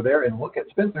Talks. Go there and look at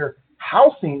Spencer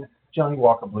housing Johnny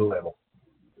Walker Blue Label.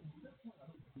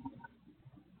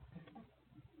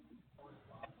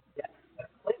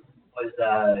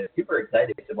 was super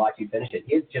excited to watch you finish it.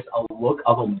 He has just a look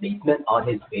of amazement on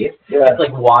his face. Yeah. It's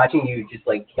like watching you just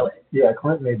like kill it. Yeah,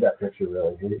 Clint made that picture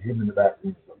really. Him in the back.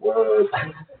 He's like, whoa.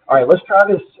 All right, let's try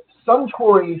this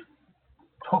Suntory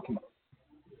Toki.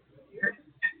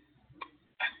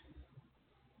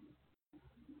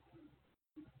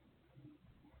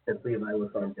 Simply if I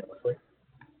look on jealously.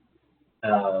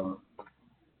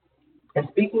 And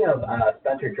speaking of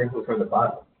Spencer drinking from the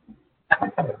bottle,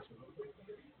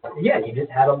 yeah, you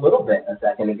just had a little bit a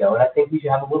second ago, and I think we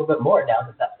should have a little bit more now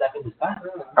that second is passed.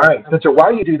 All right, Spencer,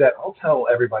 while you do that, I'll tell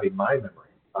everybody my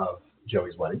memory of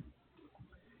Joey's wedding.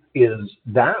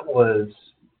 That was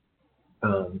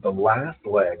the last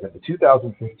leg of the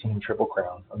 2015 Triple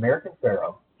Crown, American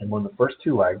Pharoah, and won the first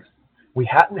two legs. We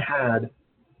hadn't had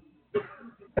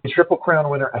a Triple Crown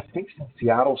winner, I think, since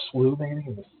Seattle Slew, maybe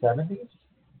in the 70s.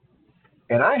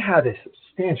 And I had a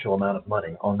substantial amount of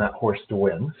money on that horse to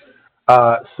win.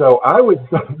 So I was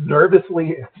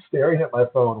nervously staring at my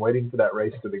phone, waiting for that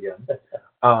race to begin.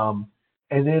 And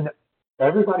then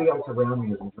everybody else around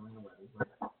me is enjoying the wedding.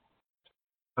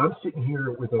 I'm sitting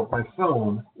here with my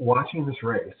phone watching this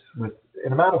race with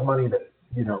an amount of money that,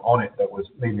 on it that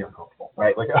made me uncomfortable,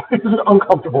 right? Like, it was an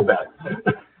uncomfortable bet.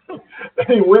 And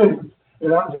he wins.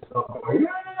 And I'm just like, yeah!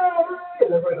 And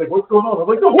everybody's like, what's going on? I'm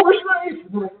like, the horse race!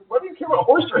 And like, why do you care about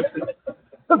horse races?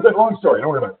 That's a long story. Don't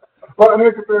worry about it. Well,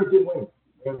 American Pharoah did win.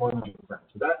 And won the Triple Crown.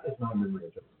 So that is my memory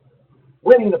of Joey.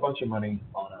 Winning a bunch of money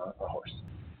on a horse.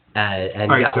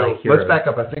 And All right, so Hero. let's back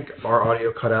up. I think our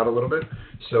audio cut out a little bit.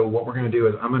 So what we're going to do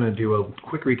is I'm going to do a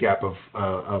quick recap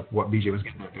of what BJ was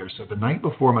getting at there. So the night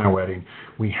before my wedding,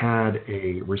 we had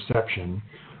a reception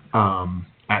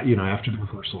after the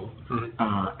rehearsal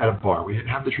at a bar. We didn't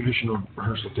have the traditional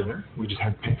rehearsal dinner. We just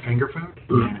had finger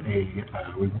food and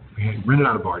we had rented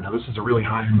out a bar. Now this is a really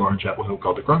high-end bar in Chapel Hill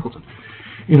called the Grunkleton.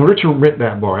 In order to rent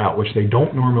that bar out, which they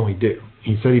don't normally do,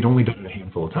 he said he'd only done it a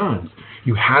handful of times,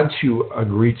 you had to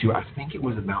agree to, I think it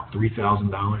was about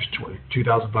 $3,000,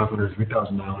 $2,500,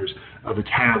 $3,000 of a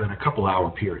tab in a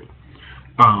couple-hour period.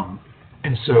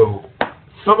 And so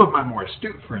some of my more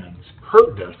astute friends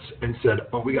heard this and said,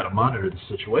 oh, we got to monitor the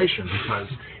situation because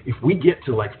if we get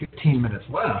to like 15 minutes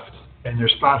left and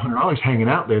there's $500 hanging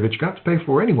out there that you got to pay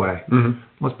for anyway,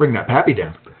 let's bring that pappy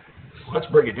down. Let's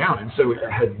bring it down. And so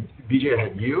BJ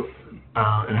had you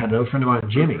and had another friend of mine,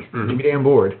 Jimmy Dan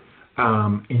Board.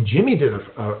 And Jimmy did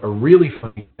a really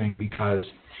funny thing because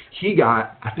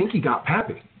I think he got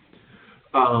pappy.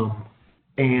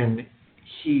 And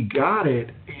he got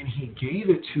it and he gave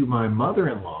it to my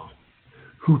mother-in-law,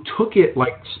 who took it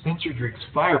like Spencer drinks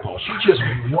Fireball. She just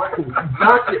knocked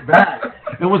it back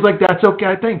and was like, "That's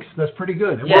okay, thanks. That's pretty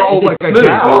good." And we're all like,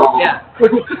 Yeah.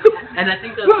 And I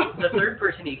think the third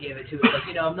person he gave it to was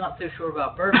like, I'm not so sure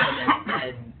about bourbon,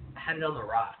 and had it on the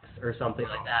rocks or something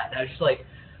like that. And I was just like,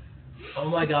 oh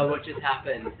my God, what just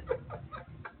happened?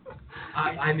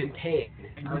 I'm in pain.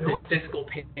 I'm in physical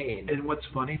pain. And what's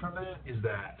funny from that is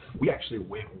that we actually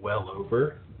went well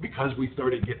over because we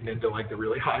started getting into like the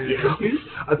really high end movies.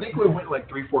 I think we went like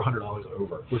 $300-400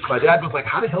 over. Which my dad was like,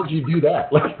 "How the hell did you do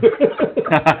that?"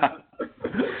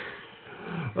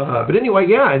 But anyway,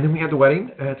 yeah. And then we had the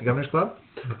wedding at the Governor's Club.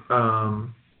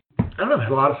 I don't know, it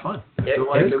was a lot of fun. It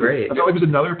was great. I felt like it was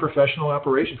another professional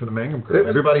operation for the Mangum crew.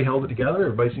 Everybody held it together.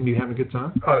 Everybody seemed to be having a good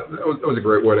time. It was a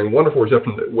great wedding. Wonderful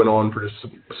reception that went on for just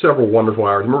several wonderful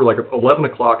hours. I remember like 11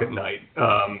 o'clock at night.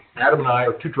 Adam and I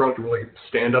are too drunk to really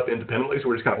stand up independently, so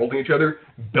we're just kind of holding each other,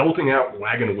 belting out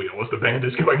Wagon Wheel as the band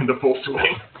is going into full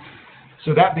swing.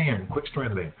 So that band, quick story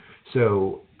on the band.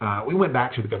 So we went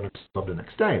back to the Governor's Club the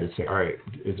next day to say, all right,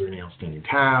 is there any outstanding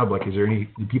tab? Like, did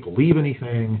people leave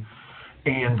anything?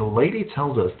 And the lady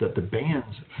tells us that the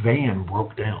band's van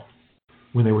broke down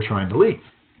when they were trying to leave.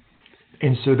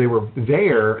 And so they were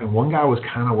there, and one guy was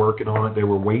kind of working on it. They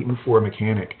were waiting for a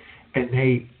mechanic. And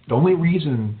the only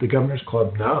reason the Governor's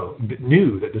Club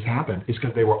knew that this happened is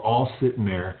because they were all sitting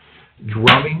there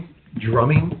drumming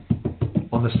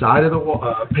on the side of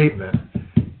the pavement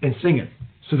and singing.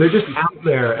 So they're just out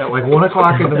there at like 1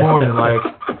 o'clock in the morning, like,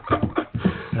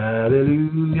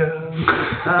 hallelujah,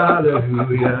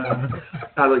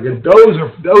 hallelujah.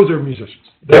 Those are musicians.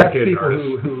 That's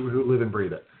people who live and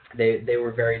breathe it. They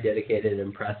were very dedicated and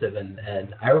impressive, and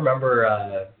I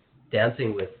remember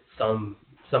dancing with some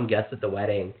guests at the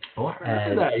wedding. Oh, I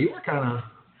heard that. You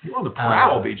were on the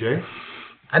prowl, BJ.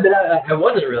 I mean, I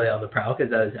wasn't really on the prowl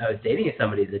because I was dating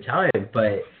somebody at the time,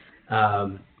 but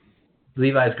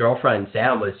Levi's girlfriend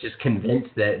Sam was just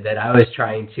convinced that I was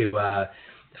trying to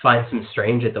find some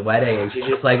strange at the wedding, and she's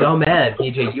just like, "Oh man,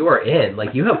 PJ, you are in.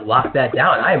 Like, you have locked that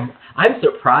down. I'm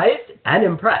surprised and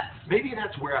impressed." Maybe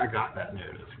that's where I got that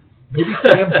narrative. Maybe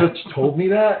Sam just told me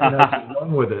that, and I've just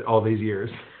run with it all these years.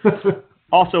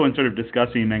 Also, in sort of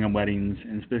discussing Mangum weddings,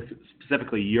 and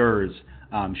specifically yours,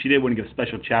 she did want to give a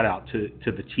special shout out to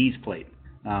the cheese plate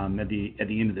at the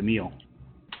end of the meal.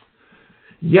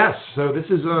 Yes, so this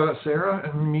is Sarah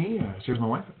and me. Sarah's my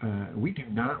wife. We do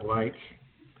not like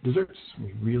desserts.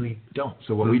 We really don't.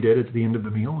 So what we did at the end of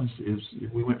the meal is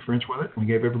we went French with it, and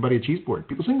we gave everybody a cheese board.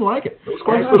 People seem to like it. It was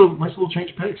quite nice little change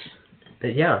of pace.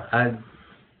 Yeah, and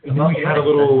then we had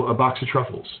a box of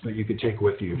truffles that you could take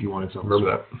with you if you wanted something.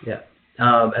 Remember that? Yeah.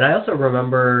 And I also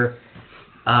remember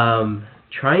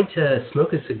trying to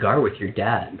smoke a cigar with your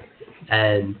dad.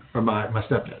 And or my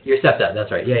stepdad. Your stepdad,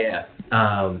 that's right. Yeah.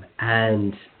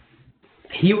 And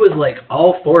he was like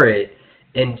all for it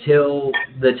until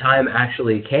the time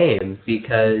actually came,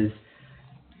 because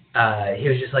he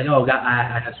was just like, oh, God,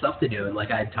 I have stuff to do. And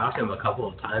like I talked to him a couple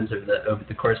of times over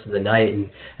the course of the night, and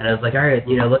I was like, all right,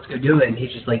 let's go do it. And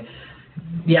he's just like,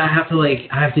 yeah, I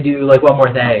have to do like one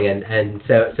more thing, and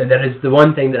so that is the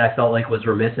one thing that I felt like was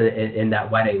remiss in that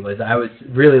wedding, was I was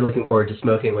really looking forward to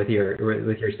smoking with your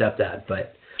stepdad,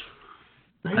 but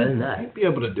other than that, I'd be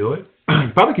able to do it.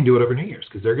 You probably can do it over New Year's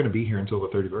because they're going to be here until the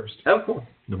 31st. Oh, cool.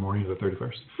 The morning of the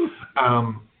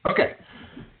 31st. Okay.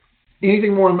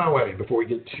 Anything more on my wedding before we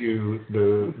get to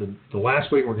the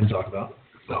last wedding we're going to talk about?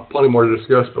 No, plenty more to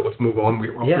discuss, but let's move on.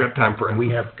 We have time for it. We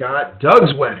have got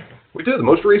Doug's wedding. We did, the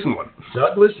most recent one.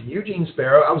 Douglas Eugene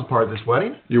Sparrow. I was part of this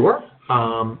wedding. You were?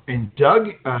 And Doug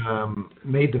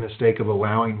made the mistake of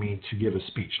allowing me to give a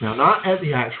speech. Now, not at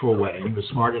the actual wedding. He was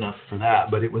smart enough for that,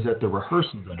 but it was at the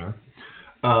rehearsal dinner.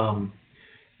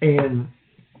 And,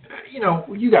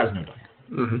 you guys know Doug.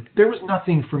 Mm-hmm. There was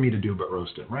nothing for me to do but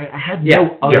roast him, right? I had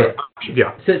no other option.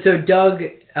 Yeah. So Doug,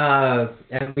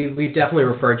 and we've definitely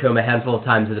referred to him a handful of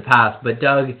times in the past, but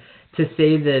Doug, to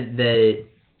say that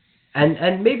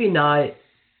and maybe not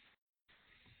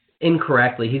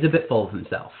incorrectly, he's a bit full of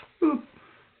himself.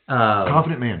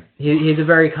 Confident man. He's a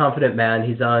very confident man.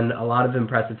 He's done a lot of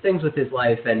impressive things with his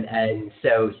life, and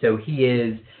so he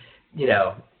is,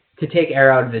 to take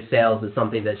air out of his sails is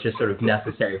something that's just sort of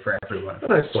necessary for everyone.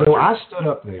 So I stood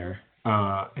up there,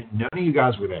 and none of you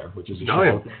guys were there, which is a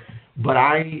shame. But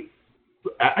I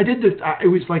did this. It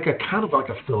was like a kind of like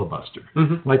a filibuster.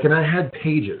 Mm-hmm. And I had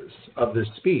pages of this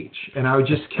speech, and I would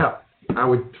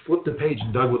flip the page,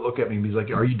 and Doug would look at me and be like,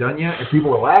 "Are you done yet?" And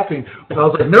people were laughing, but I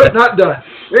was like, "No, not done."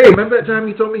 Hey, remember that time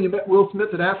you told me you met Will Smith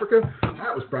in Africa?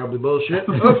 That was probably bullshit.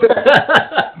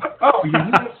 Oh, you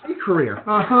had a ski career?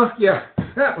 Yeah.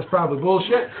 That was probably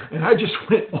bullshit. And I just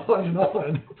went on and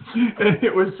on. And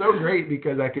it was so great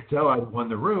because I could tell I'd won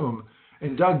the room.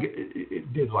 And Doug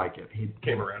did like it. He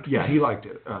came around. Yeah, he liked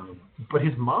it. But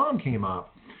his mom came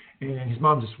up, and his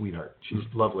mom's a sweetheart. She's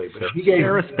lovely. But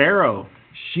Sarah Sparrow.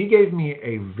 She gave me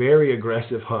a very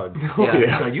aggressive hug.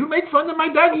 Yeah. Like, you make fun of my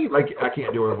Dougie? Like, I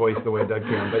can't do her voice the way Doug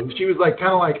can. But she was like,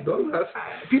 kind of like,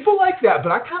 people like that,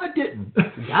 but I kind of didn't.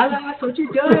 Yeah, that's what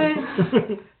you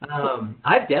doing.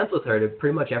 I've danced with her to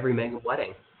pretty much every Mangum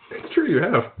wedding. It's true, you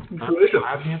have.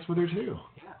 I've danced with her too.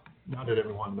 Yeah. Not at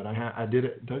everyone, but I did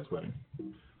it at Doug's wedding.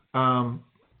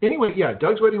 Anyway, yeah,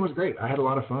 Doug's wedding was great. I had a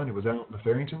lot of fun. It was out in the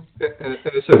Farrington. And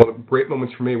I said, one of the great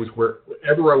moments for me was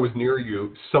wherever I was near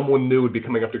you, someone new would be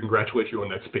coming up to congratulate you on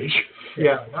that speech.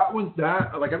 Yeah,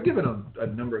 I've given a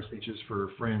number of speeches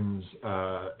for friends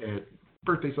at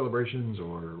birthday celebrations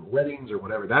or weddings or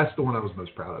whatever. That's the one I was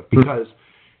most proud of because,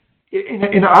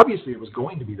 and obviously it was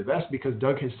going to be the best because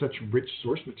Doug has such rich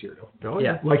source material.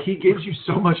 Yeah. Like he gives you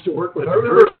so much to work with. I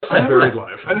remember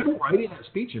writing that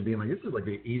speech and being like, this is like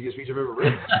the easiest speech I've ever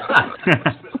written.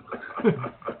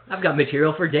 I've got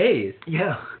material for days.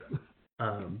 Yeah.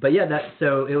 But yeah,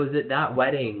 so it was at that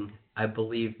wedding, I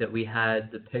believe, that we had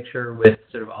the picture with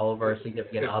sort of all of our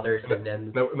significant others, and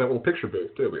then that little picture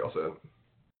booth too. We also had.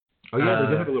 Oh yeah, they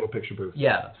did have a little picture booth.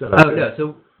 Yeah. No,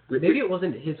 so maybe it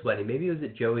wasn't his wedding. Maybe it was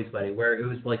at Joey's wedding, where it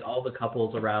was like all the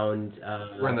couples around.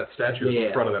 Around that statue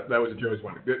in front of that. That was at Joey's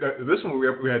wedding. This one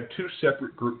we had two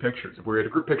separate group pictures. We had a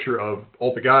group picture of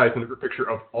all the guys and a group picture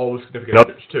of all the significant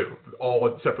others too,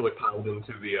 all separately piled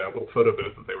into the little photo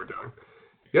booth that they were doing.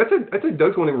 Yeah, I'd say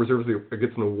Doug's wedding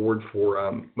gets an award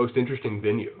for most interesting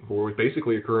venue, where it was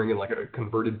basically occurring in like a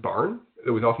converted barn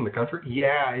that was off in the country.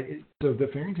 Yeah, so the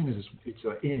Farrington it's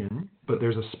an inn, but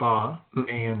there's a spa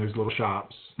and there's little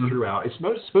shops throughout. It's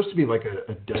supposed to be like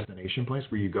a destination place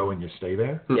where you go and you stay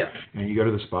there. Yeah. And you go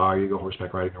to the spa, or you go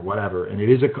horseback riding or whatever, and it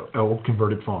is an old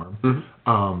converted farm.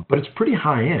 But it's pretty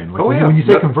high end. Like when you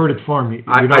say converted farm, you're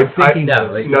not thinking.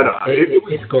 No.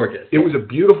 It's gorgeous. It was a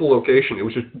beautiful location. It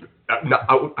was just.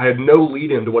 I had no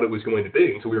lead into what it was going to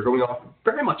be, so we were going off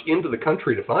very much into the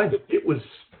country to find it. It was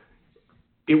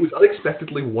it was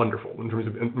unexpectedly wonderful in terms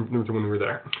of when we were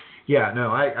there. Yeah,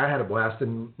 no, I had a blast,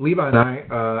 and Levi and I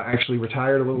actually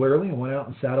retired a little early and went out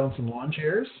and sat on some lawn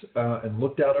chairs and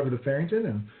looked out over the Farrington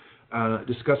and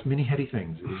discussed many heady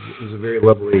things. It was a very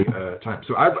lovely time.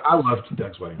 So I loved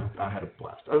Doug's wedding. I had a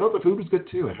blast. I thought the food was good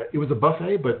too. It was a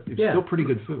buffet, but it's still pretty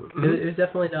good food. It was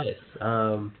definitely nice.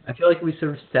 I feel like we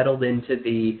sort of settled into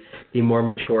the more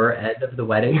mature end of the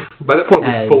wedding. By that point,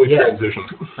 we fully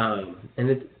transitioned. And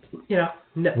it's, you know.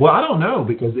 No. Well, I don't know,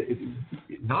 because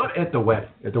not at the wedding.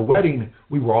 At the wedding,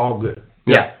 we were all good.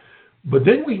 Yeah. But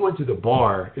then we went to the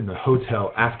bar in the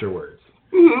hotel afterwards.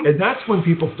 Mm-hmm. And that's when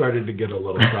people started to get a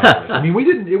little excited. I mean,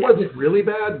 it wasn't really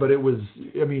bad, but it was,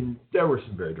 I mean, there were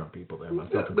some very drunk people there,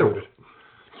 myself included.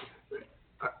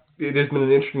 It has been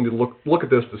interesting to look at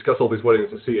this, discuss all these weddings,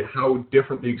 and see how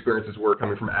different the experiences were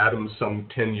coming from Adam's some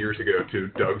 10 years ago to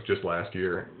Doug's just last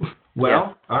year.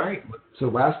 Well, all right. So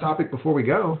last topic before we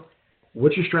go.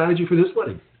 What's your strategy for this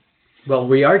wedding? Well,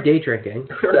 we are day drinking.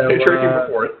 We're day drinking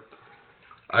before it.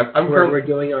 We're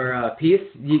doing our piece.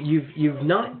 You've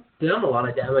not done a lot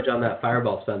of damage on that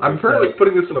fireball, Spencer. I'm currently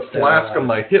putting this in a flask on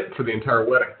my hip for the entire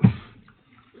wedding.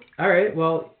 All right.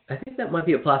 Well, I think that might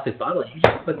be a plastic bottle. You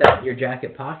just put that in your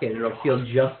jacket pocket, and it'll feel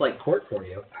just like cork for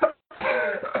you.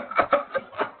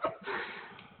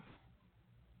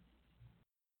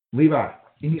 Levi,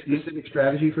 any specific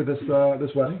strategy for this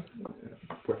wedding?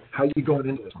 How are you going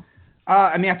into this one?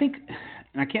 I mean, I think,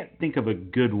 and I can't think of a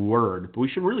good word, but we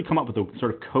should really come up with a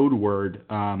sort of code word,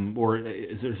 or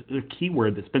is there a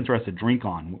keyword that Spencer has to drink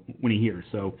on when he hears?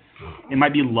 So it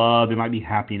might be love, it might be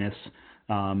happiness,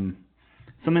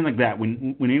 something like that.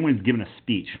 When anyone's given a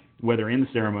speech, whether in the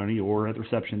ceremony or at the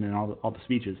reception and all the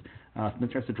speeches,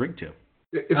 Spencer has to drink to.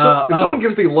 If someone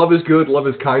gives me love is good, love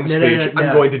is kind speech,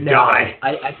 I'm going to die.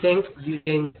 I think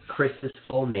using Chris's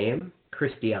full name,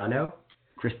 Cristiano.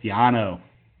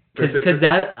 Because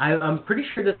that, I'm pretty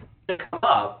sure that's going to come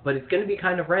up, but it's going to be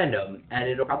kind of random, and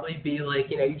it'll probably be like,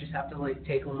 you just have to like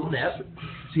take a little nip.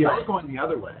 See, I was going the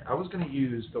other way. I was going to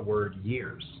use the word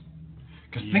years.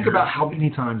 Because think about how many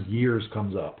times years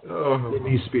comes up in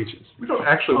these speeches. We don't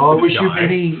actually wish you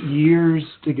many years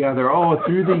together. Oh,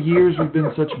 through the years we've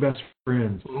been such best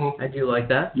friends. I do like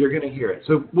that. You're going to hear it.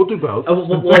 So we'll do both.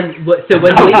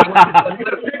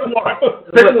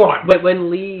 But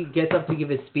when Lee gets up to give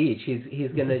his speech,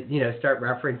 he's going to start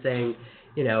referencing,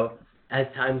 as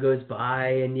time goes by,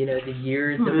 and the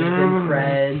years that we've been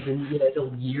friends, and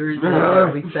the years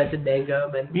that we spent in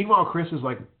Mangum. And meanwhile, Chris is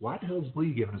like, "Why the hell is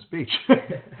Lee giving a speech?"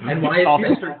 And why is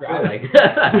Mr. growling?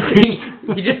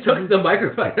 He just took the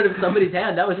microphone out of somebody's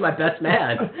hand. That was my best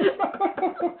man.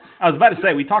 I was about to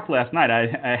say, we talked last night.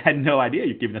 I had no idea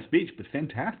you're giving a speech, but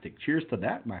fantastic. Cheers to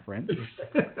that, my friend.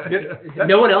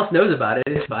 No one else knows about it.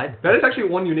 It's fine. That is actually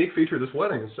one unique feature of this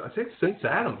wedding. I think since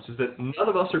Adams is that none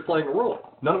of us are playing a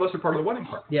role. None of us are part of the wedding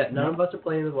party. Yeah, none of us are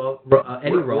playing any role.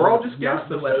 We're all just guests at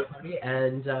the wedding party,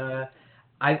 and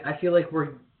I feel like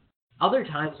other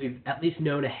times we've at least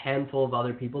known a handful of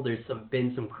other people. There's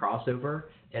been some crossover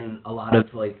in a lot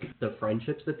of like the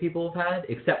friendships that people have had,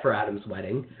 except for Adam's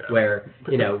wedding, where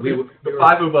the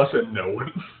five of us and no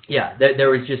one. Yeah, there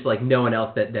was just like no one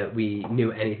else that we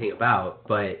knew anything about.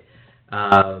 But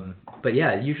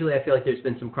yeah, usually I feel like there's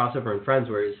been some crossover in friends.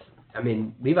 Whereas, I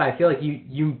mean, Levi, I feel like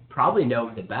you probably know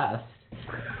him the best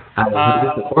out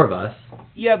of the four of us.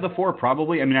 Yeah, the four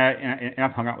probably. I mean,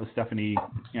 I've hung out with Stephanie.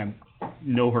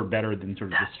 Know her better than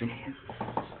sort of just.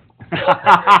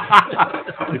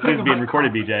 This is being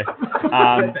recorded, BJ.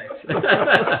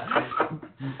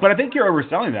 But I think you're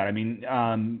overselling that. I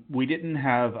mean, we didn't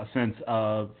have a sense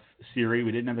of Siri.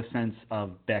 We didn't have a sense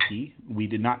of Becky. We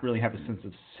did not really have a sense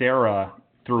of Sarah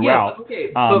throughout. Yeah,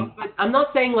 okay. But I'm not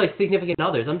saying like significant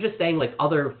others. I'm just saying like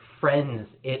other friends.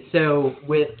 So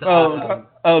with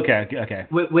okay.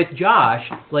 With Josh,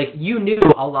 like you knew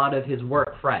a lot of his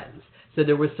work friends. So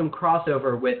there was some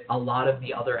crossover with a lot of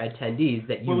the other attendees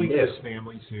that you knew. Well, his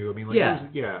family too. I mean, like,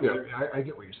 I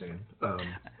get what you're saying.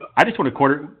 I just want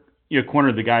to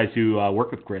corner the guys who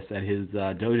work with Chris at his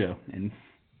dojo and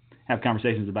have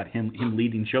conversations about him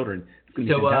leading children.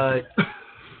 So,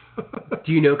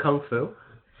 do you know Kung Fu?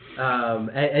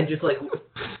 And just like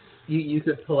you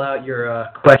could pull out your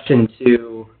question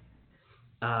to,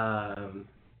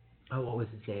 what was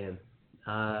his name?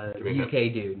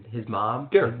 UK dude, his mom.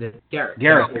 Garrett.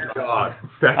 Oh God,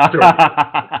 that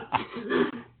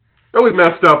was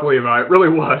messed up, Levi. It really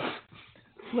was.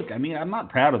 Look, I mean, I'm not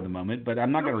proud of the moment, but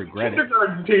I'm not going to regret it.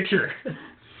 Kindergarten teacher.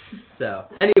 So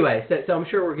anyway, so I'm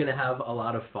sure we're going to have a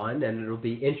lot of fun, and it'll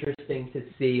be interesting to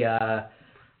see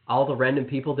all the random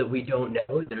people that we don't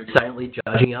know that are silently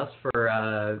judging us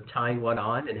for tying one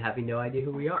on and having no idea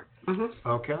who we are.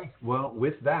 Okay. Well,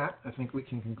 with that, I think we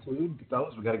can conclude,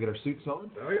 fellas. We got to get our suits on.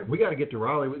 Oh, yeah. We got to get to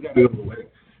Raleigh. We got to go to the wedding.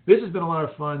 This has been a lot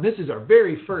of fun. This is our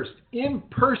very first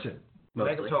in-person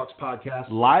Mangum Talks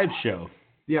podcast. Live show.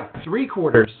 Yeah,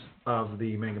 3/4 of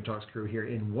the Mangum Talks crew here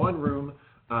in one room.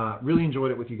 Really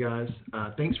enjoyed it with you guys.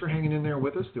 Thanks for hanging in there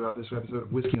with us throughout this episode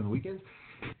of Whiskey on the Weekends.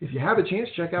 If you have a chance,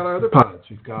 check out our other pods.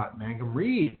 We've got Mangum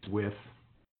Reads with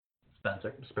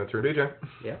Spencer. Spencer and DJ.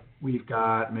 Yeah. We've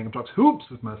got Mangum Talks Hoops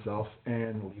with myself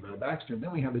and Levi Baxter. And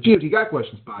then we have the GOT Got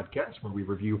Questions podcast where we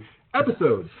review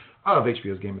episodes of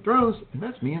HBO's Game of Thrones. And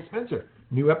that's me and Spencer.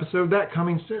 New episode that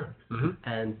coming soon.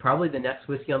 And probably the next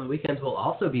Whiskey on the Weekends will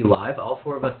also be live, all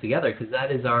four of us together, because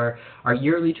that is our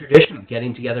yearly tradition of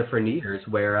getting together for New Year's,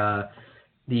 where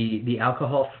the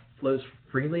alcohol flows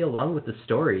freely along with the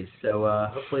stories. So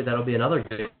hopefully that'll be another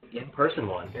good in-person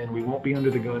one. And we won't be under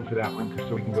the gun for that one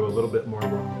so we can go a little bit more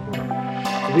long form.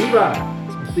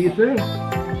 Levi, we'll see you soon.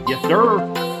 Yes, sir.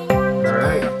 All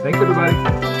right. Thanks,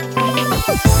 everybody.